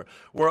taken over.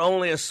 We're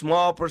only a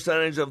small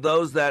percentage of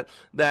those that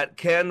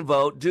can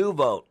vote do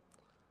vote.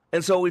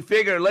 And so we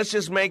figured, let's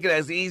just make it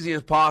as easy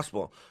as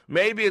possible.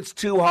 Maybe it's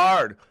too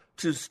hard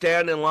to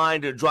stand in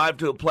line to drive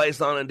to a place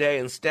on a day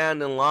and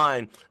stand in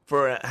line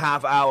for a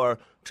half hour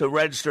to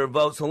register a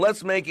vote. So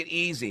let's make it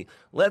easy.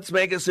 Let's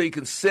make it so you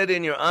can sit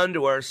in your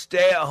underwear,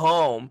 stay at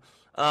home,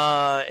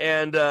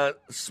 and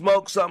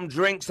smoke something,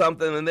 drink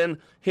something, and then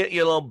hit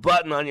your little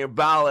button on your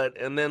ballot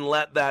and then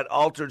let that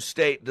altered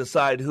state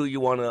decide who you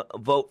want to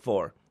vote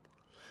for.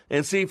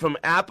 And see, from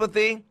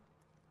apathy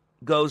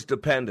goes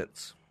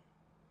dependence.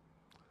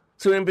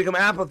 So when we become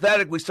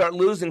apathetic, we start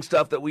losing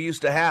stuff that we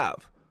used to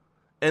have.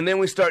 And then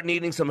we start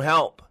needing some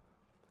help.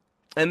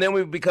 And then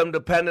we become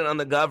dependent on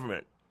the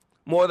government.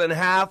 More than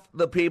half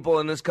the people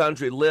in this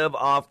country live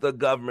off the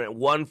government,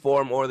 one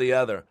form or the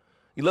other.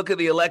 You look at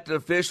the elected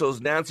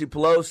officials, Nancy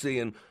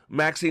Pelosi and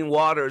Maxine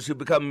Waters, who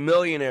become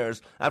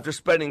millionaires after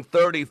spending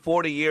 30,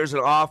 40 years in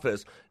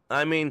office.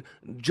 I mean,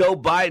 Joe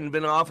Biden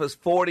been in office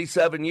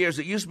 47 years.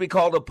 It used to be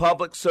called a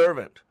public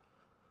servant.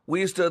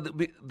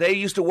 They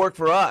used to work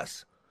for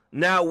us.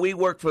 Now we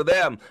work for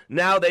them.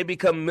 Now they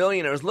become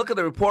millionaires. Look at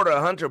the reporter,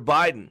 Hunter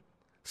Biden.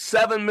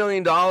 $7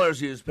 million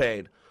he was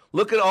paid.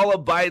 Look at all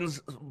of Biden's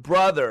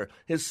brother.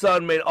 His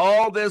son made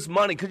all this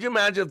money. Could you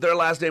imagine if their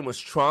last name was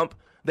Trump?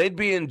 They'd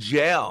be in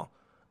jail.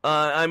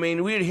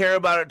 We'd hear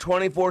about it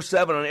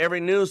 24/7 on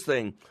every news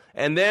thing.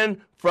 And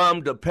then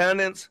from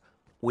dependence,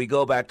 we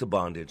go back to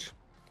bondage.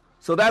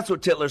 So that's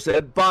what Tytler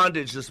said.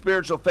 Bondage to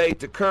spiritual faith,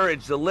 to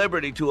courage, to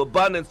liberty, to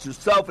abundance, to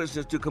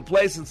selfishness, to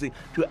complacency,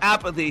 to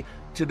apathy,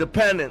 to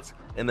dependence,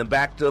 and then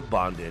back to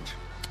bondage.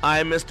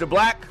 I'm Mr.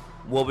 Black.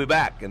 We'll be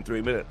back in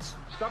 3 minutes.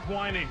 Stop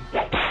whining. The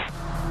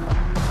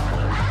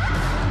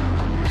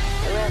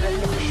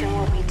revolution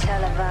will be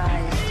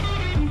televised.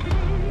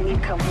 You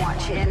can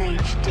watch it in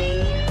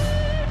HD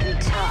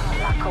and talk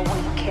like a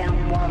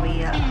weekend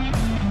warrior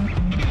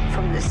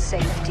from the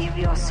safety of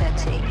your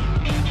settee.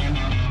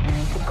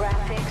 The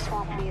graphics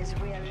won't be as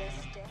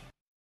realistic.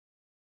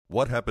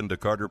 What happened to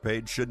Carter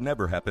Page should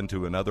never happen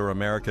to another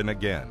American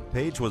again.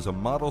 Page was a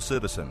model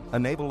citizen, a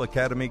Naval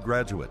Academy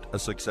graduate, a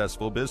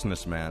successful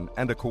businessman,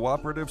 and a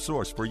cooperative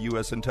source for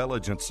U.S.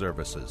 intelligence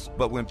services.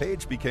 But when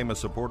Page became a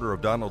supporter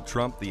of Donald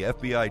Trump, the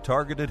FBI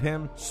targeted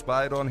him,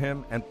 spied on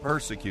him, and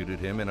persecuted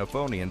him in a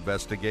phony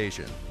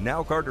investigation.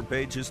 Now Carter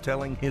Page is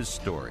telling his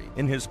story.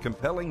 In his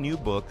compelling new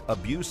book,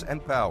 Abuse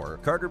and Power,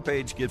 Carter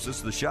Page gives us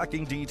the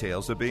shocking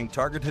details of being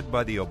targeted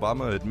by the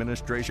Obama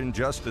administration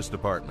Justice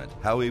Department,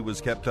 how he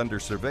was kept under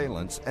surveillance,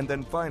 and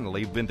then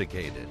finally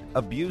vindicated.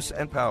 Abuse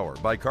and Power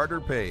by Carter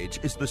Page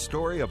is the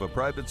story of a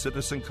private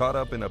citizen caught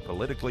up in a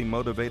politically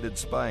motivated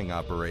spying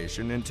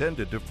operation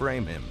intended to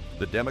frame him.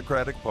 The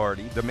Democratic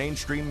Party, the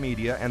mainstream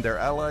media, and their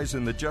allies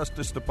in the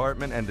Justice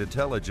Department and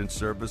intelligence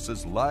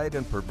services lied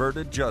and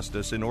perverted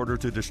justice in order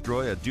to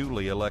destroy a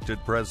duly elected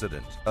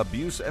president.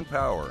 Abuse and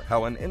Power,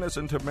 How an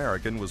Innocent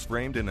American Was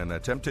Framed in an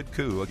Attempted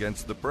Coup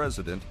Against the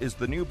President, is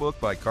the new book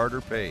by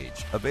Carter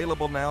Page.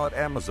 Available now at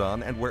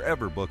Amazon and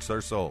wherever books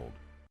are sold.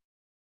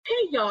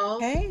 Hey y'all,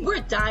 we're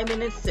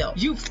Diamond and Silk.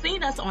 You've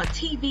seen us on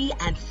TV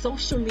and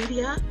social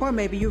media. Or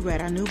maybe you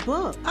read our new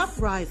book,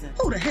 Uprising.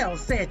 Who the hell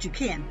said you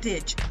can't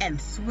ditch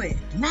and switch?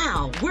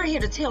 Now, we're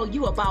here to tell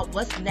you about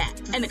what's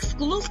next. An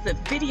exclusive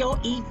video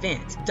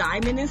event,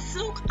 Diamond and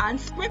Silk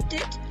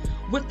Unscripted,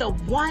 with the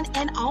one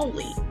and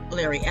only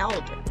Larry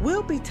Elder.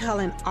 We'll be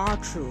telling our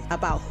truth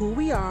about who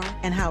we are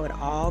and how it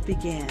all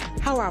began.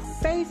 How our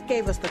faith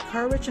gave us the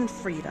courage and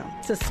freedom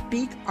to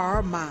speak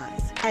our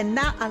minds and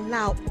not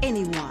allow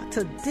anyone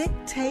to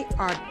dictate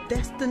our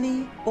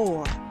destiny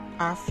or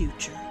our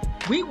future.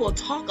 We will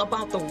talk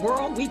about the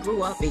world we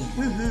grew up in,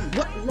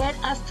 what led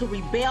us to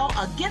rebel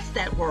against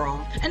that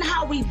world, and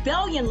how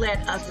rebellion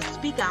led us to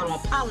speak out on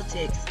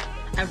politics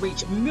and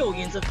reach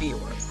millions of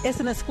viewers.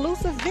 It's an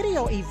exclusive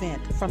video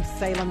event from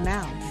Salem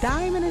Now.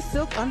 Diamond and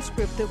Silk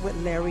Unscripted with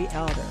Larry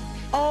Elder.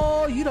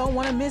 Oh, you don't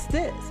want to miss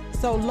this.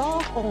 So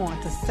log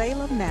on to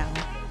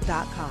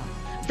salemnow.com.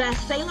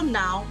 That's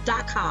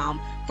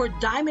salemnow.com for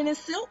Diamond and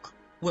Silk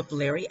with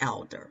Larry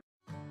Elder.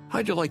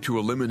 How'd you like to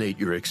eliminate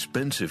your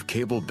expensive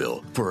cable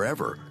bill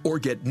forever or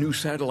get new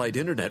satellite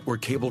internet where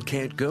cable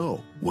can't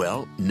go?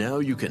 Well, now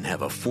you can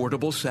have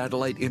affordable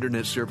satellite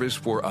internet service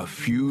for a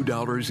few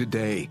dollars a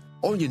day.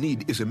 All you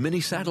need is a mini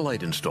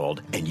satellite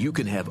installed, and you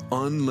can have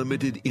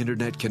unlimited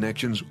internet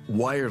connections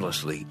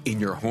wirelessly in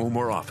your home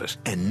or office.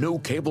 And no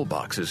cable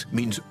boxes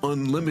means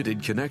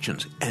unlimited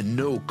connections and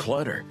no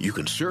clutter. You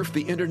can surf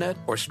the internet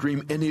or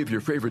stream any of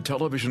your favorite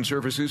television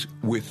services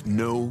with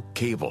no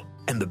cable.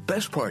 And the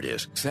best part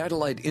is,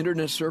 satellite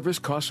internet service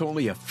costs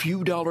only a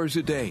few dollars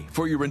a day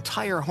for your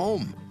entire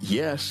home.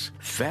 Yes,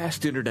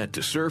 fast internet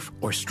to surf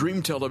or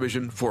stream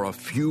television for a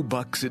few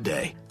bucks a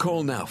day.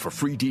 Call now for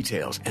free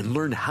details and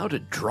learn how to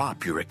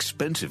drop your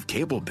expensive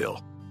cable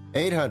bill.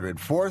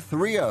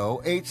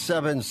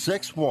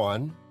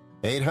 800-430-8761.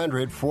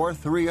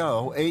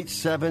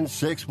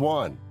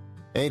 800-430-8761.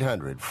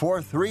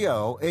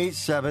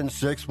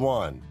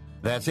 800-430-8761.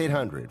 That's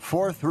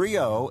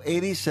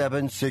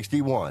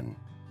 800-430-8761.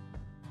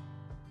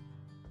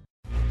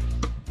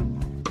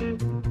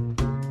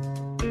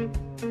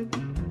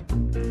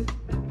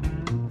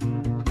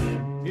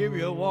 If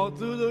you walk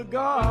through the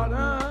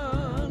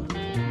garden,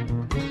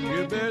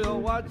 you better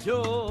watch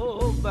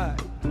your back.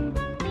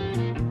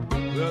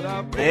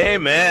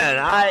 Amen.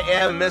 I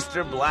am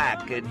Mr.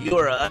 Black, and you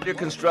are under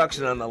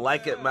construction on the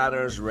Like It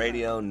Matters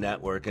radio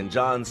network. And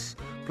John's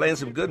playing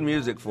some good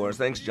music for us.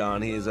 Thanks,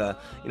 John. He's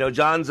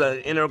John's an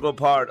integral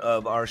part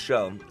of our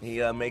show.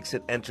 He makes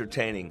it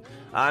entertaining.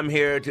 I'm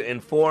here to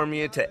inform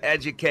you, to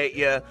educate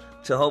you,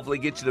 to hopefully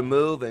get you to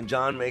move, and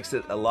John makes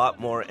it a lot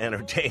more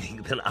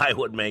entertaining than I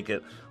would make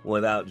it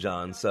without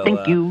John. So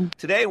Thank you.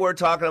 Today we're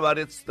talking about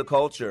it's the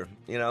culture.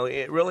 You know,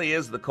 it really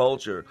is the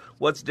culture.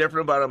 What's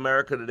different about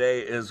America today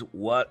is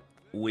what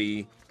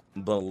we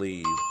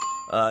believe.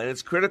 And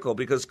it's critical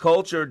because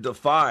culture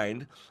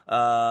defined,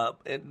 and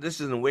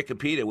this is in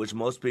Wikipedia, which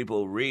most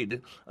people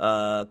read,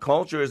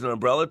 culture is an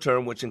umbrella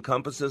term which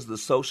encompasses the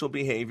social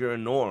behavior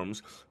and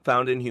norms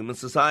found in human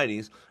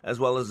societies, as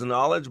well as the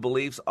knowledge,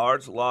 beliefs,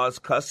 arts, laws,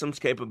 customs,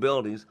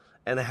 capabilities,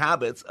 and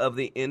habits of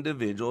the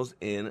individuals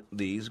in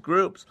these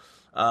groups.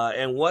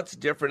 And what's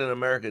different in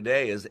America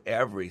today is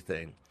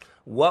everything.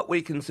 What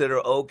we consider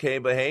okay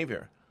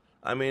behavior.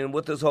 I mean,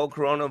 with this whole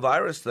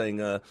coronavirus thing,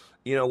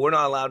 we're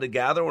not allowed to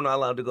gather. We're not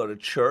allowed to go to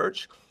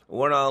church.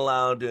 We're not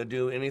allowed to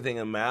do anything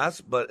en masse,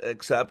 but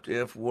except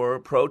if we're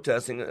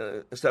protesting,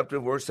 except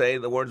if we're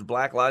saying the words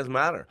Black Lives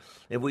Matter.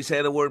 If we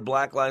say the word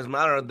Black Lives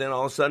Matter, then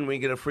all of a sudden we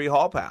get a free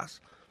hall pass.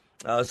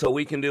 So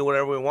we can do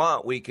whatever we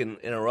want. We can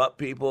interrupt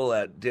people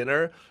at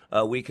dinner.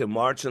 We can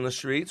march in the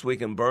streets. We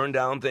can burn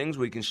down things.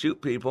 We can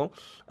shoot people.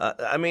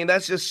 I mean,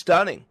 that's just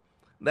stunning.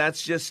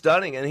 That's just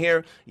stunning. And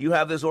here you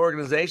have this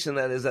organization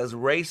that is as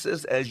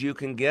racist as you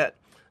can get.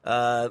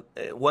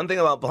 One thing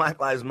about Black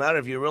Lives Matter,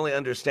 if you really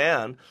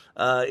understand,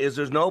 is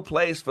there's no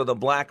place for the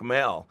black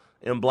male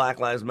in Black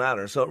Lives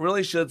Matter. So it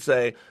really should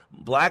say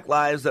black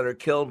lives that are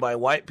killed by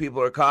white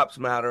people or cops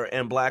matter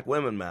and black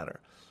women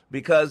matter.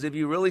 Because if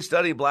you really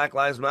study Black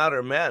Lives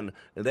Matter men,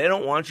 they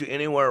don't want you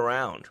anywhere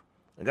around.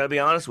 I got to be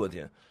honest with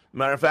you.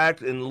 Matter of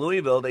fact, in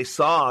Louisville, they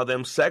saw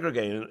them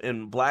segregating.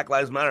 In Black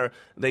Lives Matter,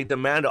 they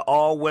demanded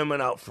all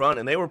women out front,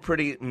 and they were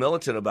pretty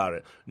militant about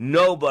it.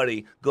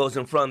 Nobody goes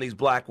in front of these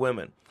black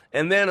women.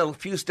 And then a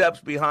few steps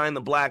behind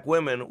the black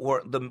women,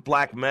 the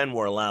black men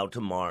were allowed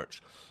to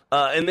march.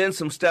 And then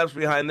some steps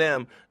behind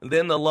them,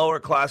 then the lower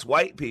class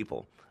white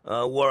people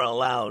were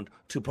allowed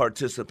to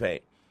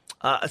participate.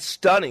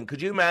 Stunning.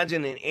 Could you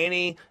imagine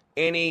in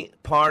any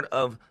part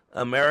of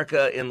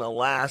America in the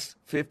last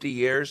 50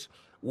 years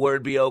where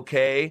it'd be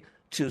okay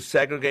to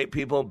segregate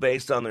people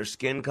based on their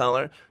skin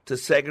color, to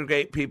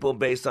segregate people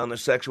based on their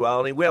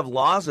sexuality? We have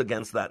laws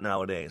against that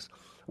nowadays.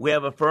 We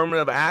have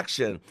affirmative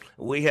action.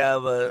 We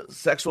have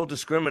sexual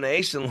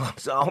discrimination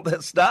laws, all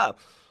that stuff.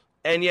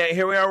 And yet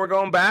here we are, we're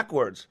going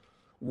backwards.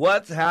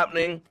 What's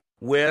happening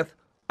with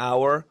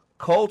our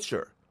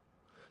culture?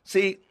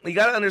 See, you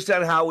got to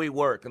understand how we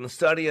work. In the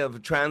study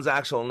of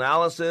transactional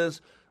analysis,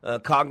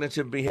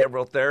 cognitive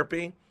behavioral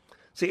therapy,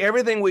 see,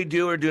 everything we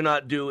do or do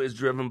not do is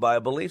driven by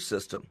a belief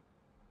system.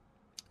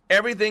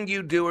 Everything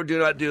you do or do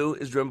not do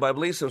is driven by a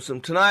belief system.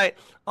 Tonight,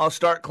 I'll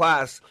start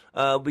class.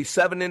 There'll be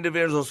 7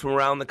 individuals from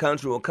around the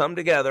country will come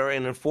together,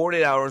 and in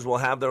 48 hours, will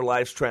have their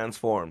lives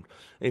transformed.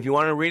 If you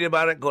want to read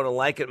about it, go to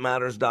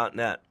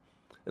likeitmatters.net.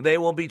 They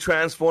will be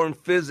transformed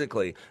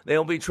physically. They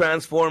will be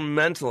transformed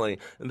mentally.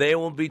 They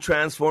will be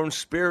transformed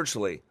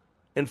spiritually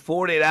in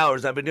 48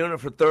 hours. I've been doing it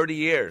for 30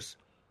 years.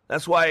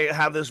 That's why I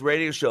have this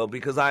radio show,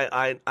 because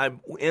I'm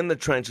in the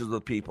trenches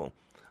with people.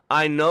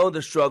 I know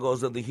the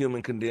struggles of the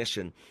human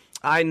condition.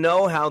 I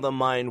know how the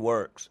mind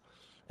works.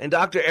 And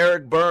Dr.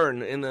 Eric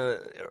Berne in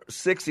the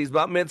 60s,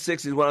 about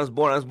mid-60s when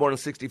I was born in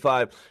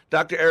 65.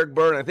 Dr. Eric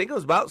Berne, I think it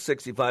was about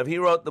 65, he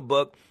wrote the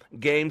book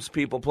Games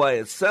People Play.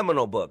 It's a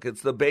seminal book.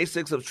 It's the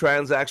basics of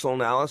transactional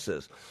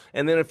analysis.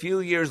 And then a few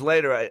years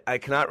later, I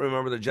cannot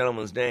remember the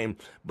gentleman's name,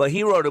 but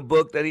he wrote a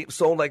book that he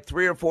sold like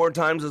 3 or 4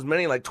 times as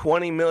many, like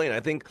 20 million. I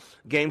think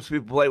Games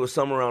People Play was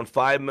somewhere around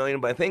 5 million,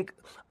 but I think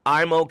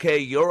I'm Okay,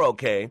 You're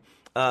Okay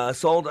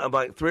sold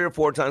about 3 or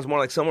 4 times more,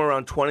 like somewhere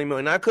around 20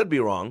 million. I could be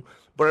wrong,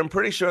 but I'm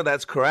pretty sure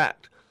that's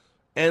correct.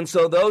 And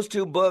so those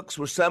 2 books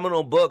were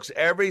seminal books.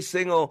 Every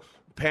single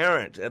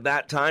parent at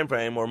that time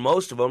frame, or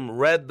most of them,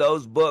 read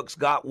those books,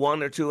 got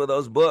 1 or 2 of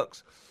those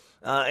books.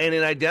 And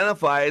it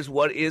identifies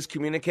what is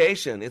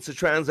communication. It's a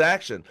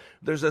transaction.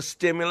 There's a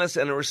stimulus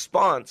and a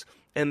response,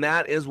 and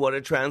that is what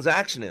a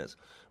transaction is.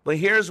 But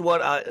here's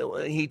what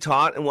he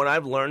taught and what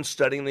I've learned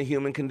studying the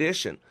human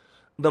condition.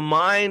 The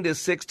mind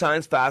is 6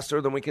 times faster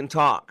than we can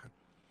talk.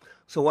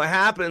 So what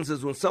happens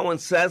is when someone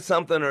says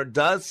something or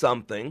does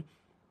something,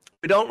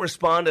 we don't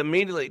respond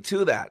immediately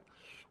to that.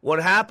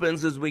 What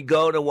happens is we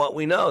go to what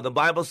we know. The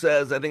Bible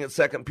says, I think it's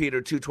 2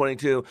 Peter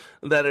 2:22,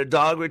 that a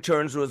dog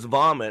returns to his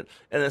vomit,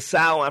 and a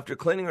sow, after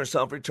cleaning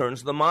herself, returns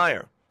to the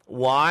mire.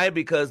 Why?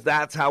 Because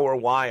that's how we're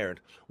wired.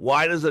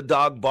 Why does a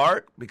dog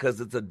bark? Because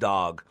it's a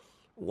dog.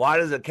 Why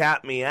does a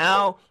cat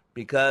meow?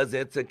 Because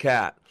it's a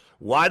cat.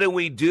 Why do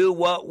we do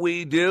what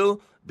we do?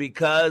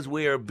 Because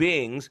we are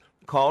beings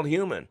called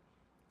human.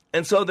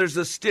 And so there's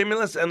the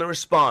stimulus and the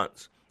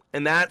response,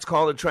 and that's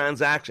called a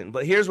transaction.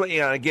 But here's what you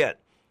got to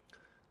get.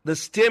 The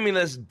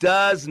stimulus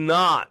does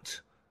not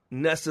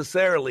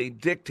necessarily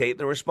dictate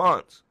the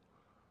response.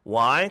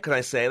 Why can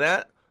I say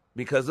that?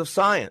 Because of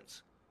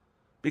science.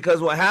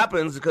 Because what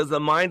happens, because the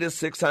mind is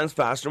 6 times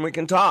faster than we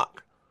can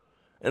talk.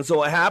 And so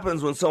what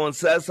happens when someone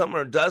says something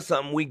or does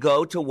something, we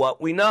go to what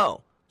we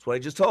know. That's what I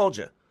just told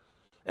you.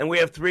 And we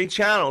have 3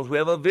 channels. We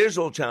have a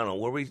visual channel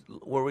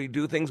where we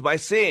do things by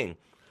seeing.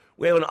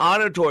 We have an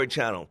auditory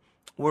channel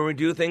where we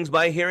do things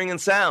by hearing and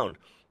sound.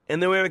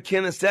 And then we have a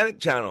kinesthetic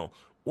channel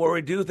where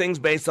we do things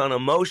based on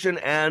emotion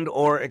and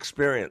or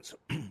experience.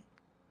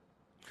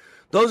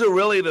 Those are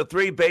really the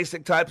 3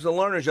 basic types of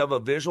learners. You have a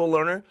visual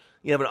learner,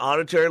 you have an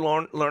auditory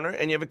learner,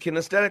 and you have a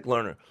kinesthetic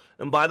learner.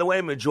 And by the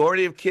way,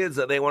 majority of kids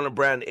that they want to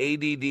brand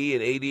ADD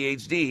and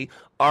ADHD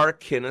are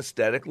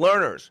kinesthetic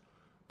learners,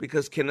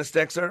 because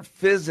kinesthetics are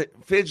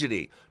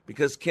fidgety,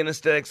 because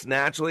kinesthetics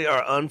naturally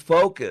are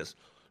unfocused,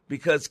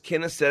 because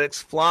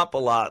kinesthetics flop a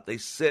lot. They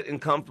sit in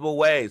comfortable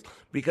ways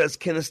because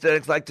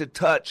kinesthetics like to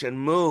touch and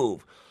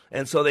move.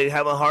 And so they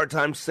have a hard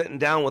time sitting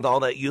down with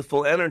all that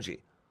youthful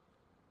energy.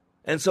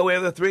 And so we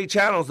have the three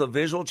channels, the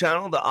visual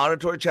channel, the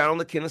auditory channel,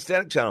 and the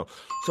kinesthetic channel.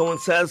 So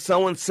when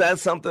someone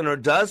says something or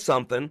does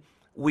something,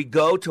 we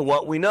go to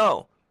what we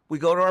know. We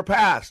go to our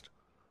past.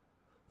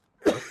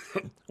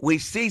 We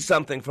see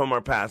something from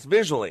our past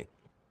visually.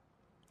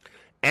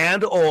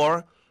 And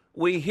or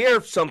we hear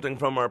something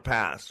from our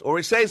past, or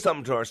we say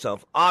something to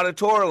ourselves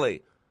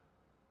auditorily.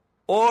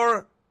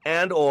 Or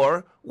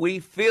we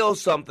feel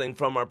something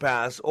from our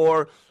past,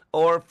 or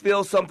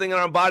feel something in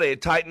our body, a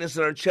tightness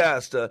in our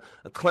chest, a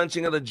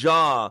clenching of the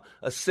jaw,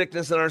 a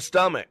sickness in our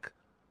stomach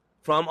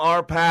from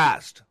our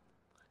past.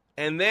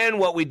 And then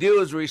what we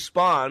do is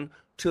respond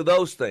to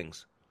those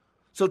things.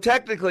 So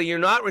technically, you're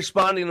not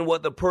responding to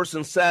what the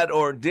person said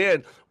or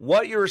did.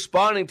 What you're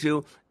responding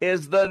to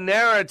is the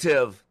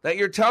narrative that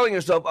you're telling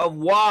yourself of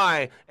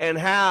why and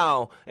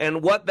how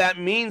and what that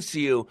means to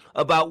you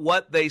about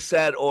what they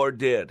said or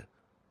did.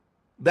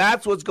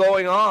 That's what's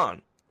going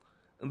on.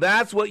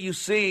 That's what you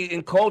see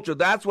in culture.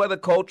 That's why the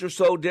culture's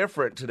so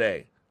different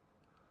today.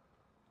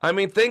 I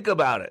mean, think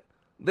about it.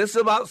 This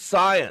is about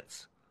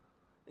science.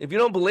 If you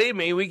don't believe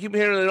me, we keep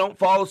hearing they don't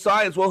follow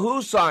science. Well,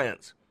 whose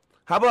science?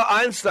 How about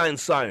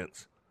Einstein's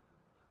science?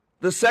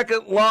 The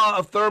second law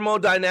of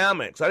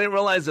thermodynamics. I didn't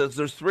realize this.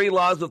 There's 3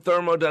 laws of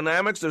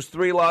thermodynamics. There's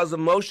 3 laws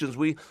of motions.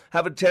 We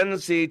have a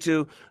tendency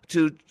to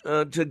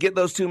get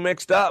those two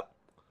mixed up.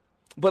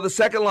 But the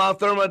second law of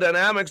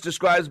thermodynamics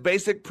describes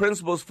basic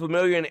principles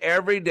familiar in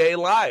everyday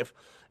life,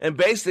 and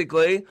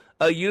basically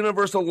a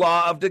universal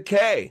law of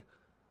decay,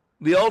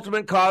 the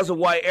ultimate cause of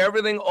why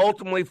everything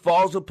ultimately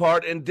falls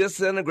apart and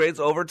disintegrates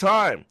over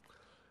time.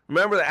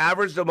 Remember, the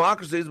average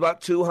democracy is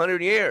about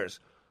 200 years.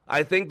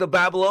 I think the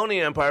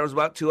Babylonian Empire was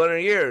about 200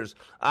 years.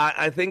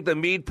 I think the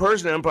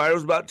Mede-Persian Empire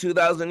was about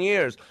 2,000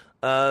 years.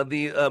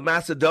 The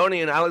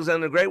Macedonian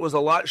Alexander the Great was a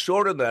lot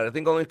shorter than that. I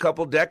think only a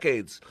couple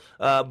decades.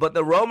 But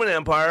the Roman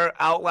Empire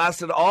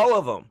outlasted all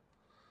of them.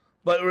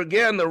 But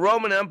again, the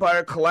Roman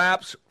Empire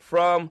collapsed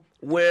from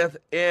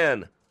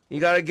within. You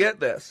got to get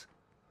this.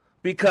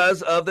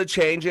 Because of the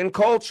change in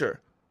culture.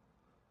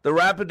 The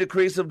rapid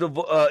increase of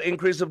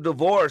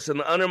divorce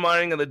and the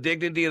undermining of the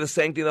dignity and the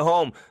sanctity of the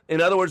home.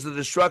 In other words, the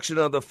destruction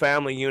of the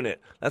family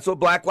unit. That's what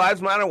Black Lives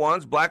Matter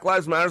wants. Black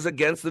Lives Matter is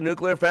against the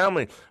nuclear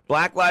family.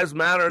 Black Lives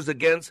Matter is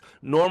against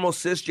normal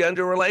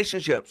cisgender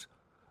relationships.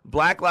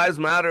 Black Lives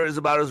Matter is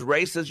about as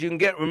racist as you can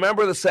get.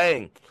 Remember the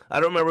saying.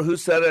 I don't remember who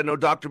said it. I know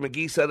Dr.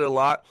 McGee said it a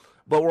lot.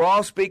 But we're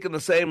all speaking the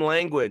same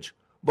language,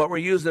 but we're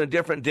using a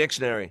different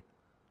dictionary.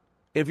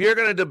 If you're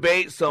going to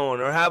debate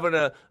someone or having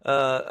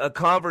a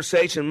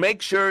conversation,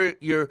 make sure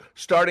you're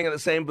starting at the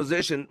same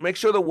position. Make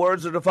sure the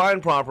words are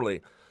defined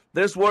properly.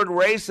 This word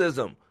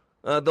racism,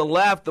 the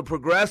left, the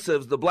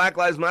progressives, the Black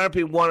Lives Matter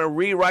people want to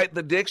rewrite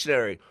the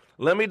dictionary.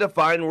 Let me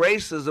define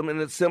racism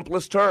in its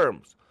simplest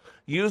terms.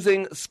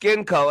 Using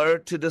skin color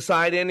to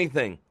decide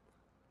anything.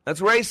 That's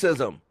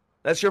racism.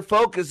 That's your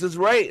focus is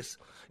race.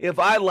 If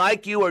I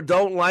like you or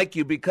don't like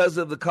you because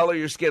of the color of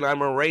your skin,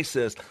 I'm a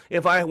racist.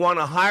 If I want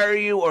to hire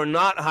you or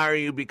not hire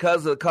you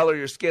because of the color of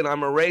your skin,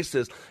 I'm a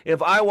racist.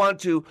 If I want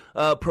to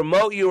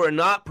promote you or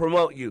not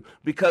promote you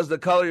because of the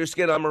color of your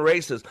skin, I'm a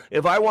racist.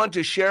 If I want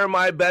to share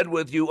my bed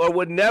with you or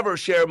would never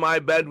share my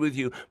bed with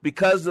you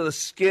because of the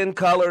skin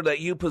color that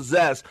you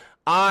possess,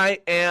 I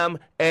am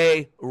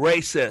a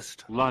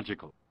racist.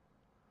 Logical.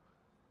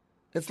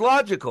 It's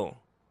logical.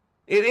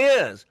 It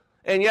is.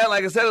 And yet,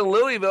 like I said, in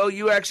Louisville,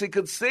 you actually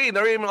could see,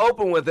 they're even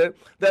open with it,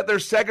 that they're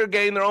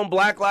segregating their own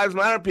Black Lives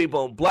Matter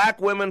people. Black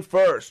women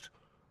first.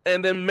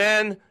 And then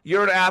men,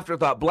 you're an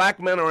afterthought. Black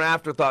men are an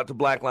afterthought to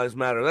Black Lives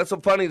Matter. That's so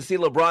funny to see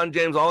LeBron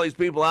James, all these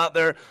people out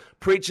there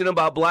preaching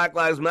about Black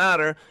Lives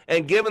Matter.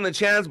 And given the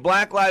chance,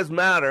 Black Lives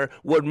Matter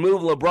would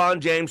move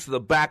LeBron James to the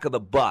back of the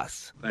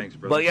bus. Thanks,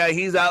 brother. But yeah,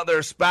 he's out there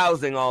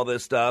espousing all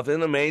this stuff.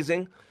 Isn't it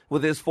amazing?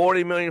 With his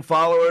 40 million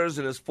followers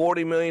and his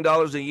 $40 million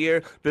a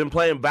year, been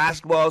playing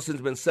basketball since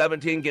he's been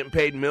 17, getting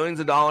paid millions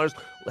of dollars,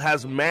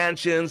 has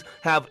mansions,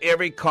 have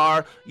every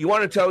car. You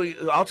want to tell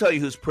you? I'll tell you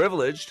who's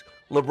privileged.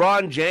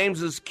 LeBron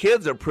James's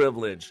kids are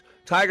privileged.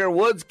 Tiger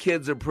Woods'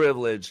 kids are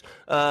privileged.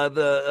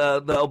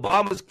 The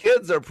Obama's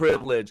kids are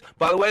privileged.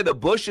 By the way, the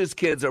Bush's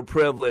kids are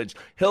privileged.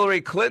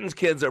 Hillary Clinton's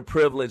kids are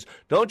privileged.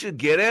 Don't you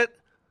get it?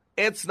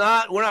 It's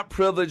not. We're not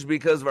privileged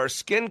because of our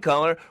skin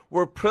color.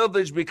 We're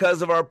privileged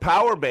because of our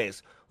power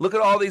base. Look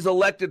at all these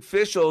elected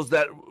officials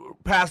that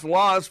pass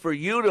laws for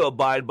you to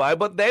abide by,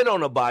 but they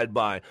don't abide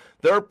by.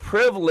 They're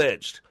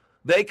privileged.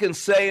 They can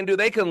say and do.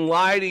 They can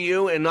lie to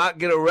you and not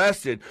get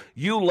arrested.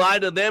 You lie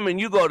to them and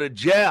you go to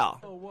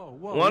jail.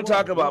 Want to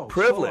talk about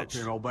privilege?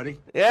 Slow up here, old buddy.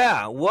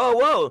 Yeah,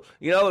 whoa.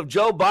 You know, if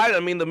Joe Biden, I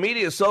mean, the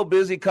media is so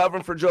busy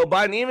covering for Joe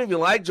Biden. Even if you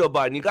like Joe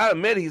Biden, you got to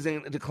admit he's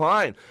in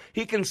decline.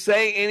 He can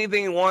say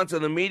anything he wants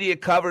and the media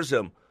covers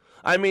him.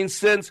 I mean,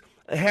 since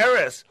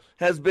Harris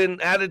has been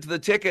added to the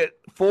ticket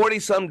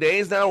 40-some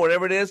days now,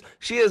 whatever it is,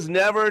 she has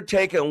never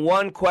taken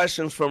one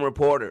question from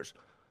reporters.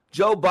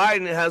 Joe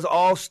Biden has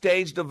all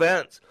staged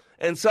events.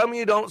 And some of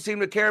you don't seem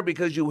to care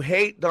because you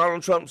hate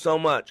Donald Trump so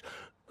much.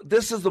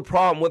 This is the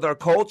problem with our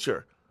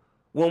culture.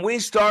 When we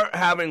start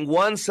having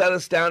one set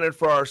of standards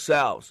for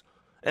ourselves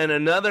and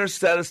another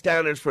set of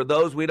standards for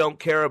those we don't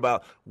care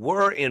about,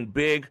 we're in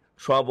big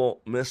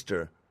trouble,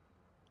 mister.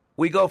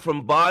 We go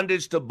from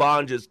bondage to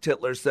bondage,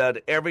 Tytler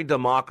said, every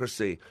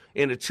democracy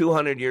in a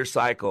 200-year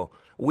cycle.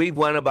 We've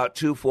went about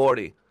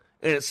 240.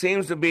 And it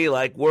seems to be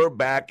like we're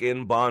back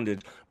in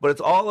bondage. But it's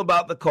all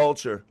about the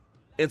culture.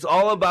 It's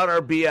all about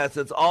our BS.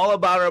 It's all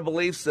about our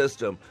belief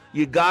system.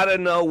 You got to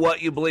know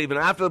what you believe. And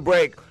after the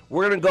break,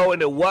 we're going to go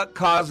into what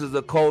causes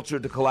the culture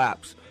to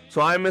collapse.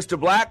 So I'm Mr.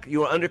 Black.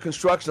 You are under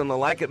construction on the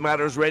Like It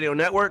Matters Radio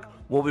Network.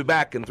 We'll be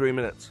back in 3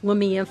 minutes. Let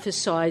me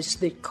emphasize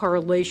that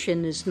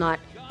correlation is not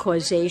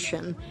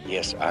causation.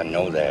 Yes, I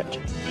know that.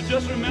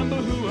 Just remember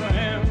who I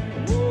am.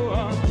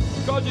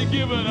 Oh, cause you're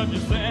giving up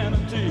your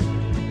sanity.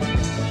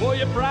 For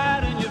your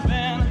pride and your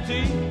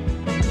vanity.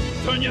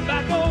 Turn your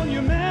back on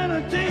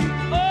humanity.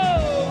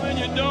 Oh, and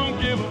you don't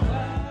give a...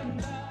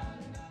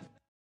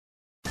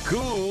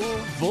 Cool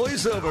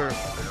voiceover.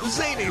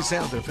 Zany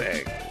sound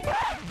effect.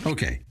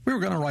 Okay, we were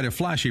going to write a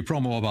flashy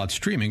promo about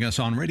streaming us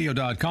on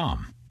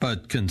radio.com.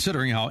 But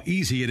considering how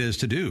easy it is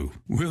to do,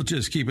 we'll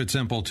just keep it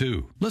simple,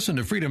 too. Listen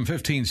to Freedom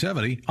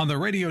 1570 on the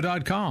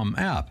radio.com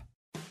app.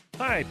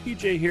 Hi,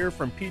 PJ here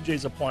from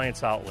PJ's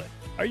Appliance Outlet.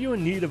 Are you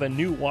in need of a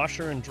new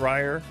washer and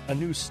dryer, a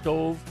new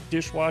stove,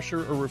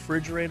 dishwasher, or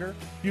refrigerator?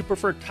 Do you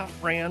prefer top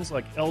brands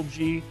like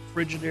LG,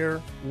 Frigidaire,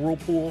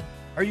 Whirlpool?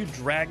 Are you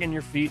dragging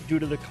your feet due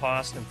to the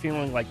cost and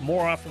feeling like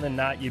more often than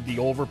not you'd be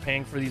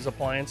overpaying for these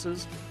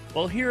appliances?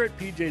 Well, here at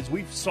PJ's,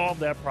 we've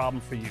solved that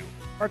problem for you.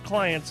 Our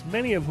clients,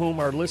 many of whom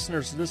are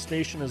listeners to this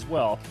station as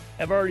well,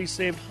 have already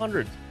saved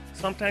hundreds,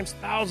 sometimes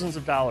thousands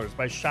of dollars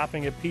by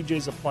shopping at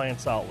PJ's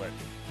Appliance Outlet.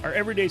 Our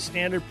everyday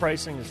standard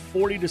pricing is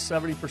 40 to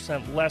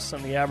 70% less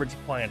than the average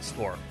appliance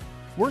store.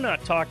 We're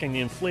not talking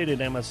the inflated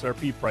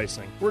MSRP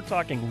pricing. We're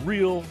talking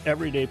real,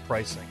 everyday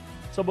pricing.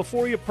 So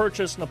before you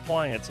purchase an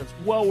appliance, it's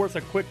well worth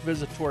a quick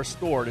visit to our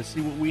store to see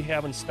what we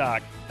have in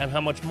stock and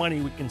how much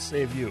money we can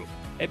save you.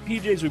 At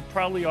PJ's, we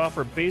proudly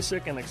offer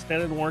basic and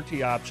extended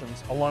warranty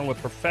options, along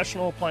with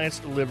professional appliance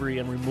delivery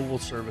and removal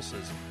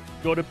services.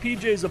 Go to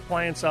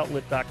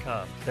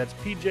pjsapplianceoutlet.com. That's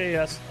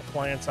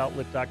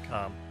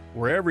pjsapplianceoutlet.com,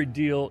 where every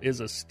deal is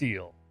a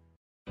steal.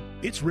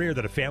 It's rare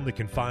that a family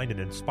can find an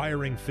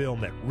inspiring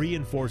film that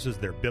reinforces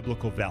their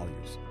biblical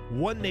values.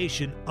 One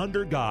Nation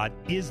Under God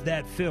is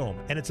that film,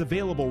 and it's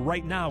available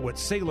right now at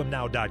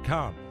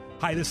salemnow.com.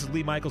 Hi, this is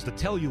Lee Michaels to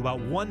tell you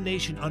about One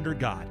Nation Under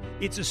God.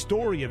 It's a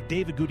story of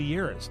David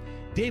Gutierrez.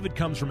 David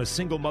comes from a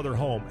single-mother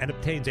home and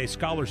obtains a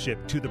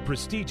scholarship to the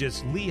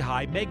prestigious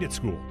Lehigh Magnet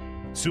School.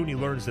 Soon he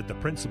learns that the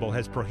principal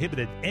has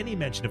prohibited any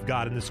mention of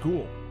God in the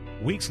school.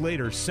 Weeks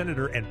later,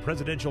 Senator and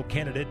presidential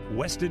candidate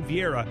Weston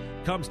Vieira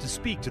comes to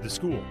speak to the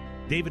school.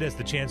 David has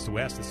the chance to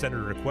ask the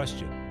senator a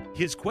question.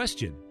 His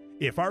question: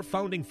 if our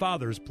founding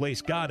fathers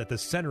placed God at the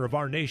center of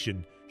our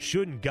nation,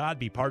 shouldn't God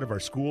be part of our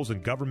schools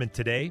and government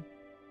today?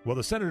 Well,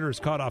 the senator is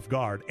caught off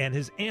guard, and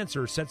his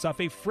answer sets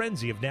off a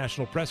frenzy of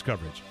national press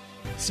coverage.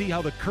 See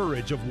how the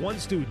courage of one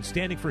student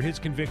standing for his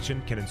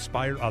conviction can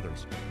inspire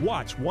others.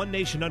 Watch One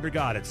Nation Under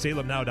God at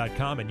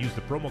salemnow.com and use the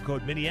promo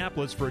code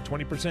Minneapolis for a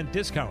 20%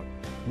 discount.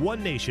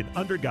 One Nation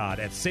Under God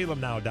at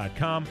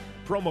salemnow.com,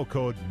 promo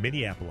code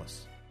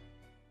Minneapolis.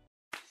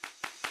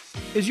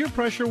 Is your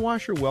pressure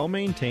washer well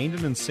maintained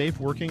and in safe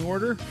working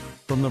order?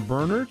 From the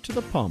burner to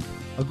the pump,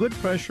 a good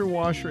pressure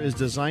washer is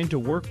designed to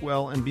work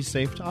well and be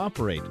safe to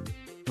operate.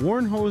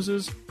 Worn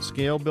hoses,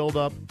 scale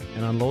buildup,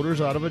 and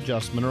unloaders out of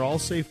adjustment are all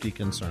safety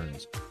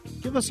concerns.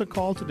 Give us a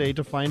call today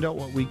to find out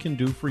what we can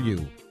do for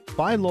you.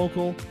 Buy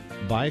local,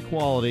 buy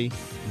quality.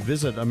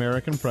 Visit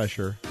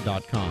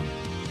AmericanPressure.com.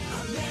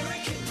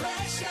 American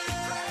Pressure.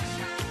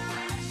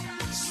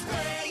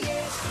 Spray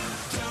it,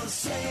 don't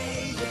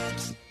say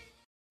it.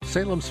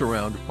 Salem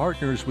Surround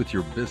partners with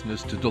your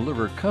business to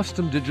deliver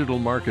custom digital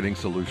marketing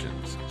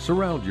solutions.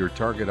 Surround your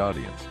target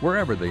audience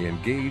wherever they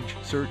engage,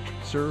 search,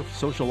 surf,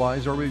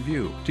 socialize, or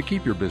review to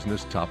keep your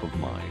business top of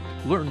mind.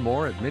 Learn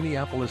more at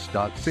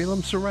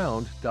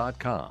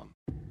minneapolis.salemsurround.com.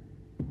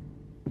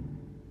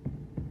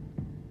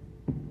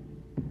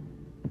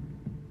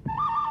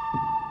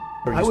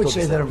 I would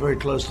say that I'm very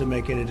close to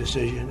making a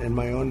decision in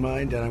my own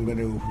mind, and I'm going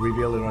to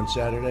reveal it on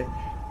Saturday.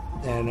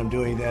 And I'm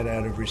doing that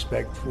out of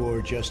respect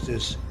for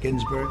Justice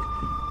Ginsburg.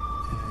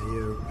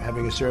 You're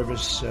having a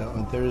service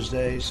on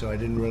Thursday, so I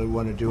didn't really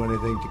want to do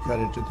anything to cut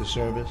into the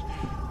service.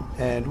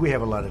 And we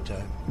have a lot of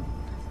time.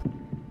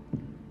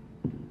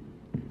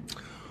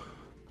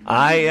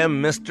 I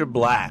am Mr.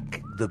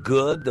 Black, the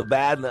good, the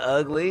bad, and the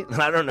ugly.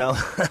 I don't know.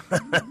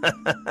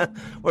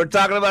 We're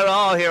talking about it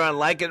all here on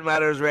Like It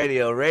Matters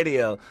Radio.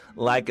 Radio,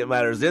 Like It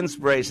Matters,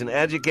 inspiration,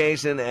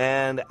 education,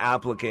 and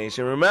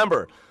application.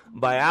 Remember,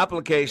 by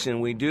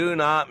application, we do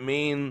not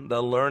mean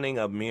the learning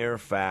of mere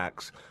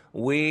facts.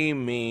 We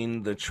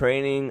mean the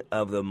training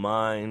of the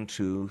mind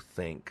to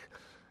think.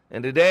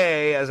 And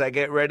today, as I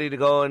get ready to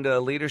go into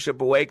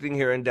Leadership Awakening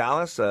here in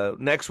Dallas,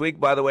 next week,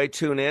 by the way,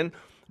 tune in.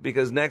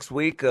 because next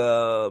week,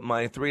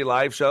 my 3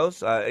 live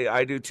shows,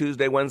 I do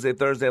Tuesday, Wednesday,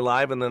 Thursday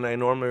live, and then I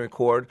normally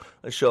record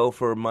a show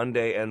for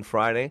Monday and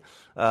Friday.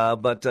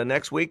 But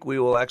next week, we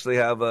will actually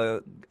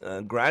have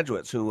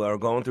graduates who are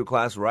going through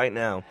class right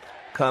now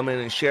come in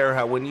and share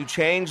how when you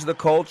change the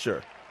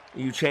culture,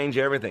 you change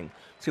everything.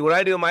 See, what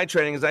I do in my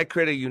training is I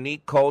create a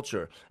unique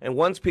culture. And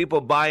once people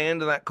buy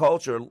into that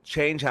culture,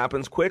 change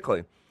happens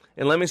quickly.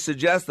 And let me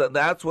suggest that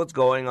that's what's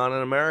going on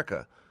in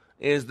America,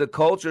 is the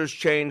culture's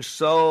changed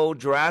so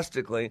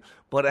drastically,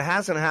 but it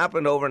hasn't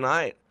happened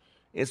overnight.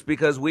 It's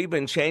because we've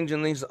been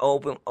changing these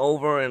over and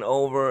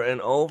over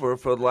and over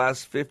for the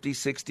last 50,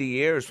 60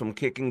 years, from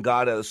kicking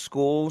God out of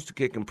schools to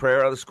kicking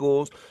prayer out of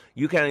schools.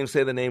 You can't even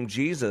say the name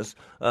Jesus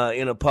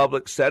in a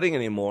public setting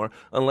anymore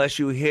unless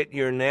you hit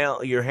your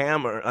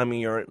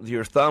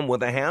thumb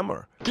with a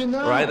hammer.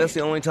 Denied. Right? That's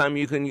the only time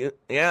you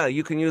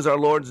can use our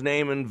Lord's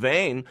name in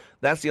vain.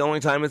 That's the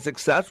only time it's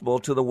acceptable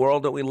to the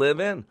world that we live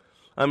in.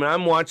 I mean,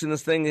 I'm watching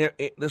this thing here.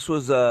 This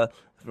was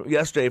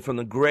yesterday from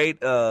the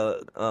great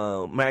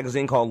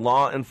magazine called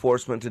Law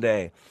Enforcement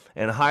Today,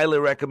 and highly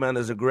recommend.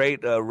 There's a great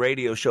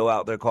radio show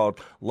out there called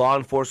Law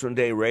Enforcement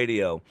Day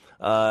Radio,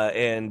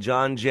 and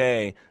John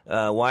J.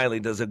 Wiley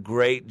does a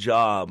great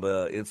job.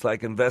 It's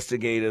like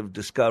investigative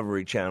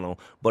Discovery Channel,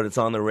 but it's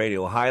on the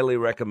radio. Highly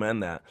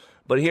recommend that.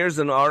 But here's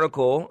an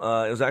article.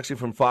 It was actually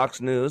from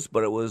Fox News,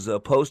 but it was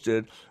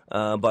posted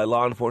by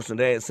Law Enforcement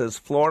Today. It says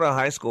Florida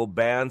high school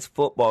bans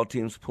football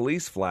team's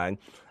police flag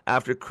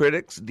after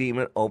critics deem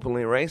it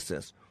openly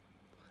racist.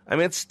 I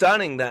mean, it's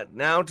stunning that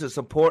now to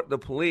support the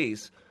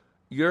police,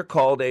 you're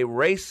called a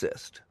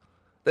racist.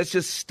 That's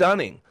just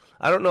stunning.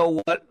 I don't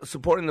know what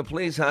supporting the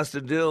police has to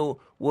do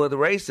with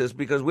racist,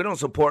 because we don't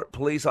support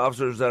police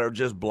officers that are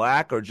just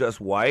black or just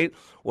white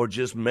or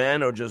just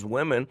men or just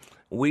women.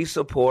 We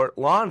support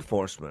law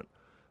enforcement.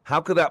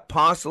 How could that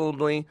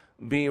possibly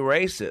be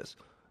racist?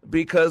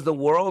 Because the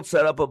world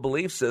set up a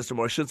belief system,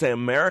 or I should say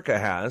America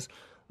has,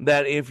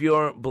 that if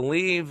you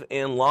believe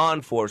in law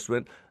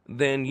enforcement,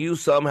 then you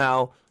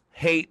somehow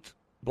hate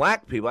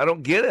black people. I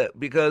don't get it,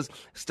 because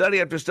study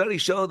after study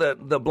show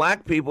that the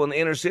black people in the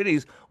inner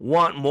cities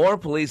want more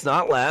police,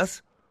 not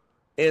less.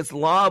 It's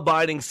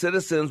law-abiding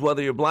citizens,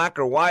 whether you're black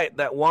or white,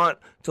 that want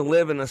to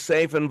live in a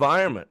safe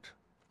environment.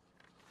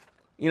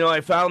 You know,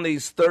 I found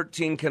these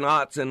 13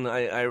 cannots, and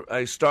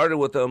I started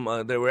with them.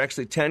 There were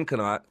actually 10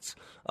 cannots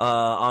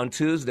on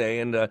Tuesday,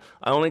 and I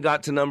only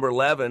got to number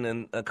 11,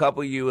 and a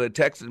couple of you had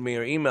texted me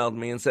or emailed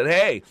me and said,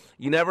 hey,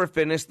 you never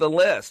finished the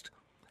list.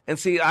 And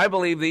see, I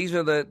believe these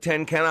are the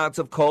 10 cannots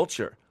of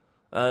culture.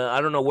 I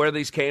don't know where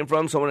these came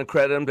from. Someone had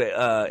credited them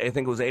to, I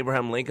think it was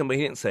Abraham Lincoln, but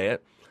he didn't say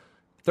it.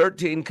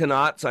 13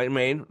 cannots I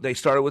made. They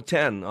started with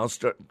 10.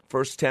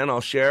 First 10 I'll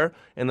share,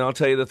 and then I'll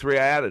tell you the 3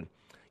 I added.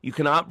 You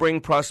cannot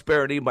bring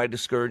prosperity by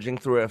discouraging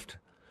thrift.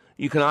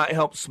 You cannot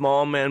help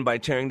small men by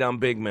tearing down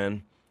big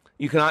men.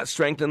 You cannot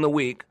strengthen the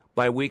weak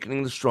by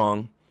weakening the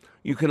strong.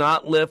 You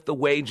cannot lift the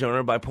wage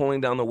earner by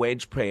pulling down the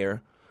wage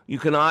payer. You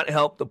cannot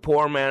help the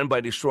poor man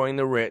by destroying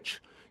the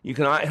rich. You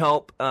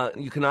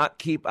cannot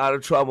keep out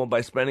of trouble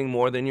by spending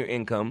more than your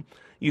income.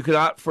 You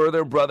cannot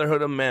further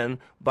brotherhood of men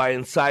by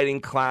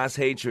inciting class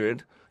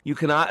hatred. You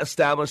cannot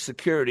establish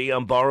security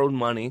on borrowed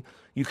money.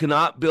 You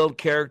cannot build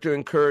character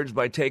and courage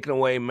by taking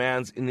away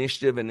man's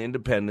initiative and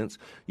independence.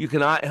 You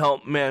cannot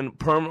help men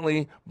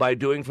permanently by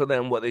doing for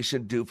them what they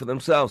should do for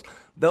themselves.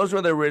 Those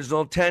were the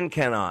original 10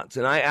 cannots,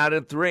 and I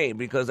added 3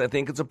 because I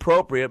think it's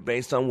appropriate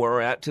based on where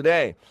we're at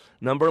today.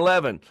 Number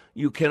 11,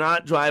 you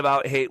cannot drive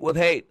out hate with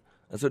hate.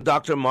 That's what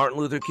Dr. Martin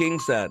Luther King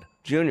said,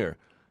 Jr.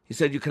 He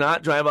said you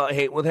cannot drive out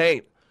hate with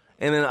hate.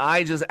 And then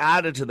I just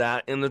added to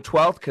that in the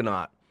 12th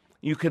cannot.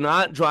 You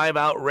cannot drive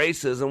out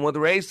racism with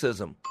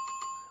racism.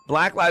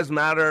 Black Lives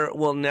Matter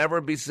will never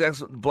be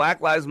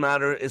Black Lives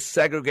Matter is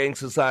segregating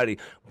society.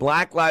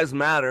 Black Lives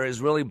Matter is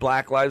really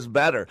Black Lives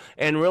Better,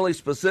 and really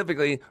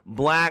specifically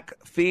black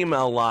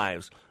female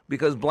lives.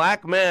 Because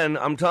black men,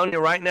 I'm telling you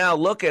right now,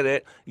 look at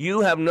it,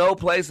 you have no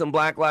place in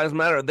Black Lives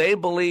Matter. They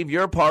believe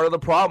you're part of the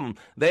problem.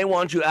 They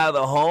want you out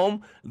of the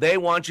home. They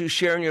want you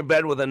sharing your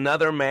bed with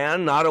another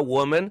man, not a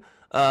woman.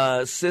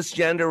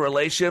 Cisgender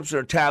relationships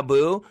are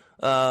taboo.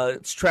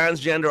 It's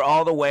transgender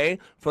all the way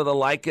for the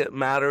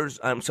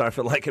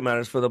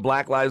for the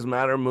Black Lives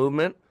Matter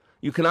movement.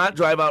 You cannot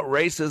drive out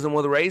racism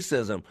with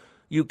racism.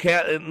 You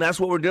can't, and that's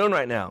what we're doing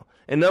right now.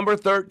 And number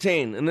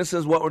 13, and this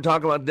is what we're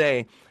talking about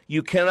today,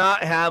 you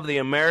cannot have the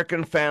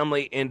American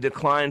family in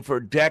decline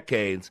for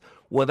decades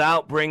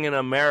without bringing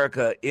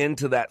America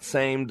into that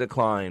same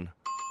decline.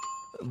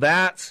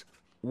 That's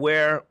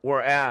where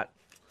we're at.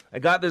 I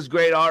got this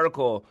great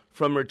article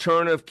from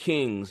Return of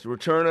Kings,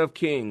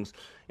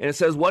 and it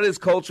says, what is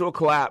cultural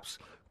collapse?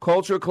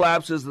 Cultural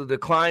collapse is the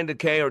decline,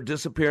 decay, or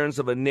disappearance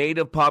of a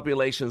native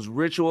population's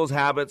rituals,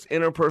 habits,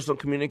 interpersonal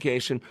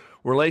communication,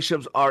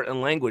 relationships, art,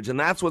 and language. And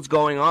that's what's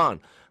going on.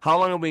 How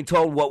long have we been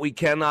told what we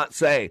cannot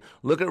say?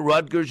 Look at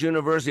Rutgers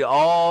University.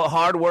 All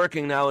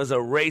hardworking now is a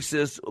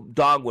racist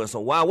dog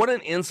whistle. Wow, what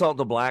an insult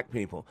to black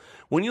people.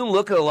 When you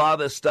look at a lot of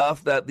this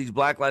stuff that these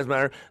Black Lives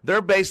Matter,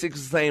 they're basically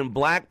saying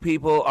black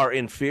people are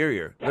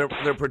inferior.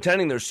 They're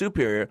pretending they're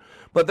superior,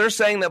 but they're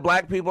saying that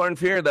black people are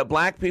inferior, that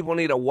black people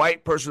need a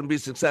white person to be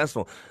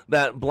successful,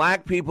 that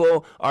black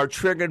people are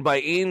triggered by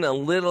even the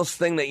littlest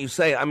thing that you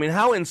say. I mean,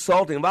 how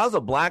insulting. If I was a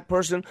black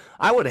person,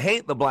 I would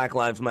hate the Black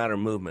Lives Matter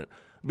movement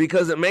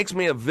because it makes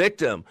me a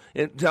victim.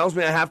 It tells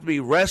me I have to be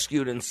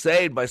rescued and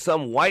saved by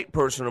some white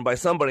person or by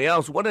somebody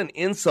else. What an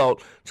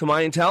insult to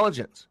my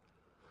intelligence.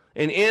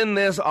 And in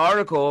this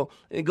article,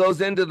 it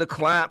goes into the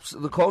collapse,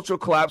 the cultural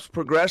collapse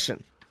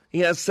progression.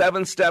 He has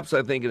 7 steps,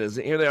 I think it is.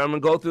 Here they are. I'm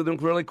going to go through them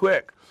really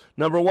quick.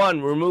 Number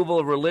 1, removal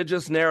of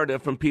religious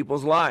narrative from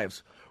people's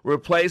lives,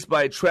 replaced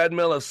by a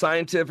treadmill of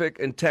scientific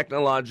and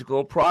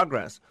technological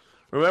progress.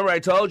 Remember, I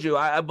told you,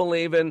 I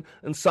believe in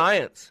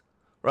science,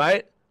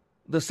 right?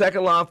 The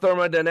second law of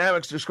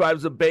thermodynamics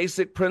describes the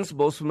basic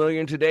principles familiar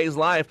in today's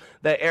life,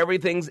 that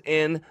everything's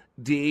in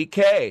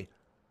decay.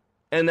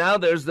 And now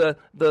there's the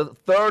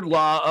third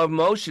law of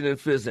motion in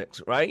physics,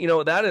 right? You know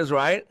what that is,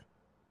 right?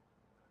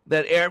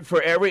 That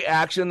for every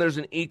action, there's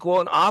an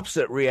equal and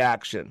opposite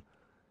reaction.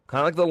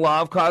 Kind of like the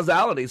law of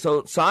causality.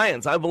 So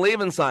science, I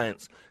believe in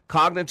science.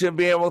 Cognitive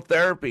behavioral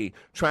therapy,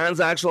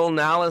 transactional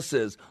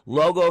analysis,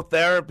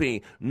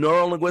 logotherapy,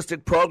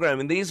 neuro-linguistic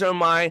programming. These are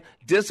my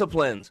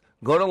disciplines.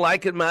 Go to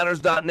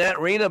likeitmatters.net,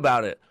 read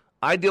about it.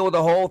 I deal with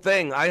the whole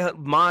thing.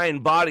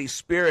 Mind, body,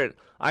 spirit.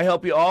 I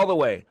help you all the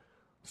way.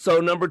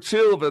 So number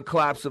 2 of the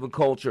collapse of a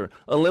culture,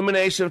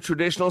 elimination of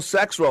traditional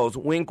sex roles.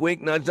 Wink,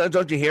 wink, nudge, nudge.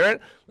 Don't you hear it?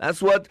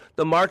 That's what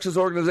the Marxist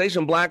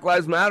organization Black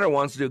Lives Matter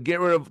wants to do. Get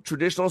rid of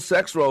traditional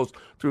sex roles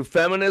through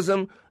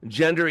feminism,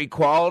 gender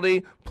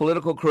equality,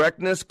 political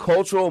correctness,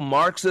 cultural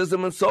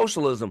Marxism, and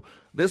socialism.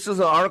 This is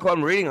an article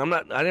I'm reading.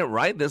 I didn't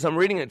write this. I'm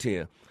reading it to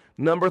you.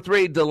 Number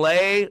 3,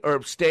 delay or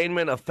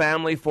abstainment of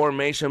family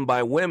formation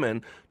by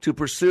women to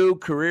pursue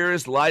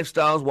careerist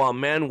lifestyles while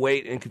men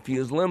wait in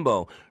confused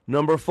limbo.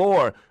 Number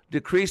 4,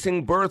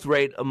 decreasing birth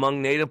rate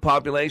among Native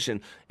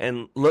population.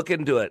 And look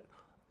into it.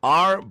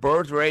 Our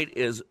birth rate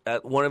is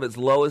at one of its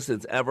lowest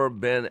it's ever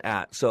been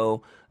at.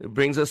 So it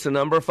brings us to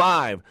number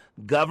 5,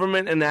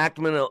 government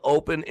enactment of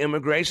open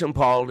immigration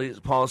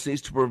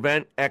policies to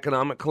prevent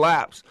economic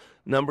collapse.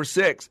 Number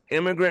 6,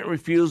 immigrant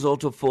refusal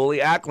to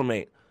fully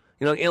acclimate.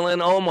 You know,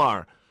 Ilhan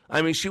Omar,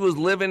 I mean, she was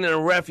living in a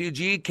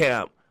refugee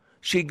camp.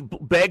 She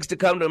begs to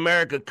come to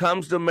America,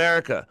 comes to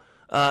America,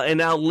 and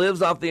now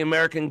lives off the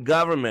American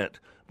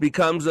government,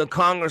 becomes a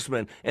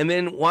congressman, and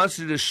then wants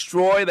to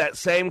destroy that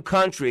same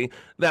country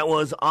that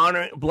was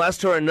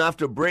blessed her enough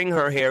to bring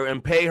her here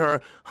and pay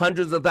her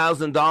hundreds of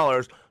thousands of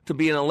dollars to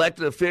be an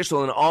elected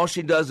official, and all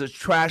she does is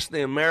trash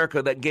the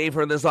America that gave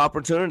her this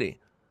opportunity.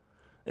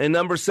 And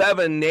number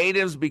 7,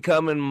 natives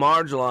becoming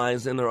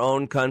marginalized in their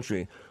own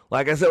country.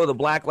 Like I said, with the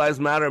Black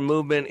Lives Matter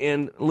movement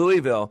in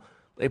Louisville,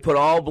 they put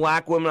all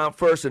black women out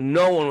first, and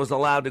no one was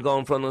allowed to go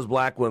in front of those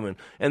black women.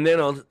 And then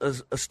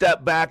a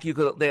step back,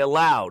 they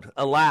allowed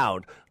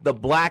the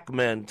black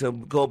men to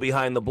go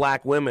behind the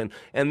black women.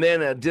 And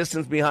then a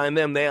distance behind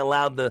them, they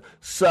allowed the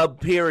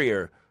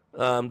superior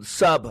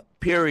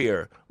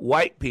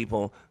white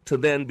people to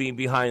then be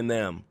behind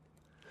them.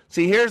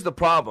 See, here's the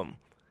problem.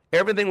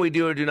 Everything we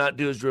do or do not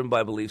do is driven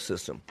by belief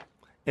system.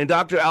 And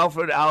Dr.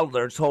 Alfred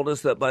Adler told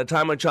us that by the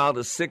time a child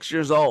is 6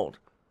 years old,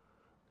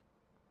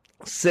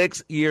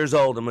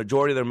 the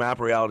majority of their map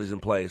reality is in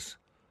place.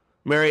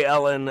 Mary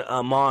Ellen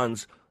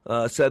Mons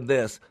said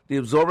this: the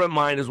absorbent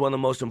mind is one of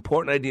the most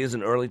important ideas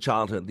in early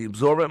childhood. The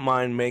absorbent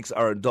mind makes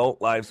our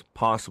adult lives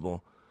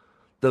possible.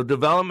 The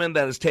development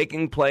that is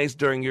taking place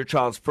during your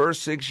child's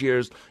first 6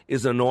 years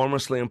is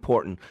enormously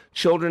important.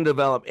 Children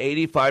develop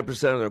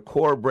 85% of their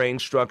core brain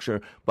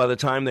structure by the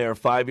time they are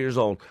 5 years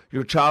old.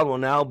 Your child will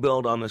now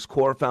build on this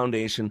core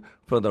foundation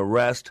for the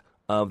rest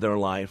of their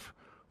life.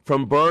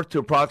 From birth to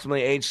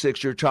approximately age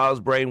 6, your child's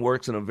brain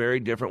works in a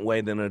very different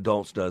way than an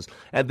adult's does.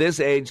 At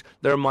this age,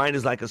 their mind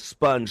is like a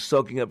sponge,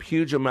 soaking up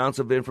huge amounts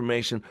of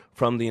information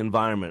from the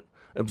environment,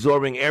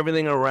 absorbing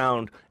everything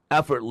around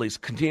effortlessly,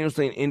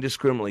 continuously, and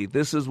indiscriminately.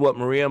 This is what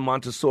Maria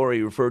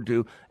Montessori referred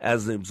to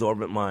as the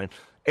absorbent mind.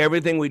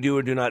 Everything we do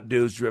or do not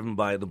do is driven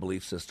by the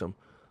belief system.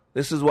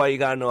 This is why you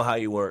got to know how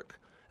you work.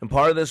 And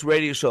part of this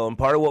radio show and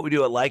part of what we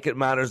do at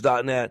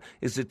likeitmatters.net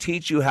is to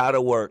teach you how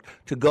to work,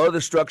 to go to the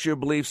structure of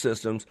your belief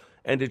systems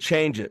and to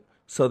change it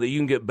so that you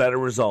can get better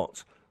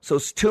results. So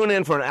tune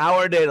in for an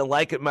hour a day to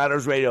Like It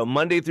Matters Radio,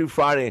 Monday through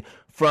Friday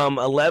from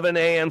 11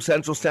 a.m.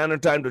 Central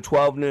Standard Time to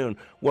 12 noon,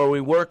 where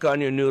we work on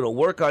your noodle,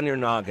 work on your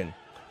noggin.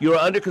 You are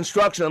under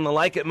construction on the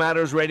Like It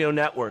Matters Radio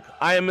Network.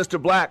 I am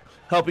Mr. Black,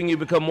 helping you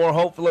become more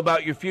hopeful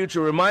about your future,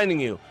 reminding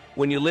you,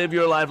 when you live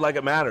your life like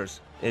it matters,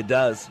 it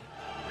does.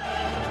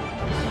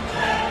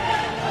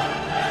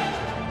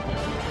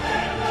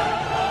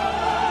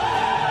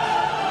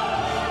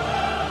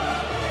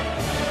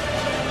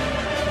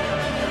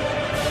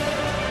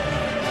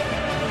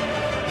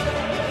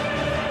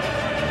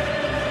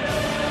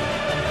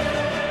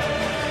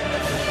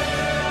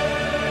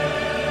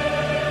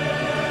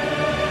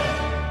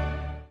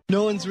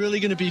 everyone's really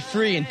going to be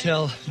free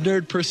until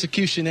nerd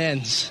persecution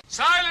ends.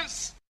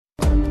 Silence!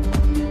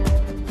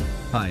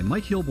 Hi,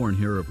 Mike Hilborn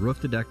here of Roof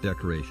to Deck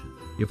Decoration.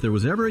 If there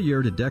was ever a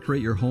year to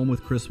decorate your home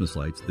with Christmas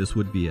lights, this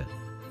would be it.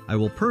 I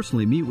will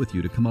personally meet with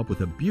you to come up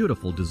with a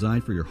beautiful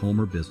design for your home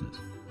or business.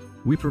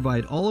 We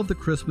provide all of the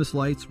Christmas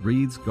lights,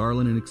 wreaths,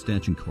 garland, and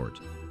extension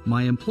cords.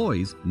 My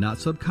employees, not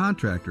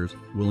subcontractors,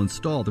 will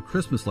install the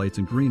Christmas lights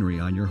and greenery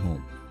on your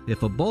home.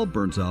 If a bulb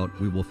burns out,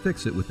 we will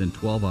fix it within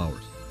 12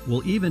 hours.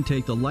 We'll even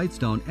take the lights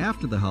down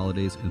after the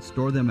holidays and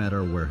store them at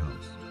our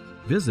warehouse.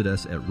 Visit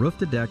us at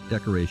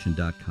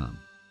rooftodeckdecoration.com.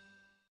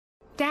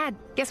 Dad,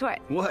 guess what?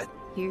 What?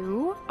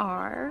 You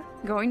are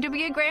going to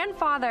be a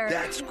grandfather.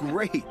 That's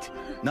great.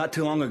 Not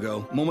too long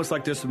ago, moments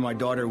like this with my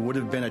daughter would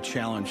have been a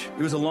challenge.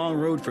 It was a long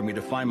road for me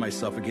to find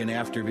myself again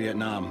after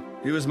Vietnam.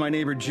 It was my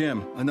neighbor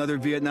Jim, another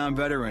Vietnam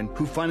veteran,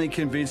 who finally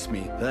convinced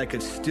me that I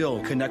could still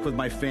connect with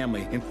my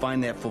family and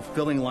find that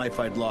fulfilling life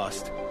I'd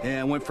lost. And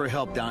I went for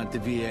help down at the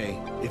VA.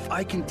 If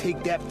I can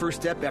take that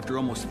first step after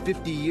almost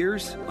 50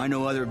 years, I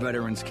know other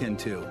veterans can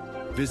too.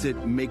 Visit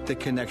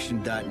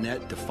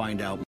MakeTheConnection.net to find out more.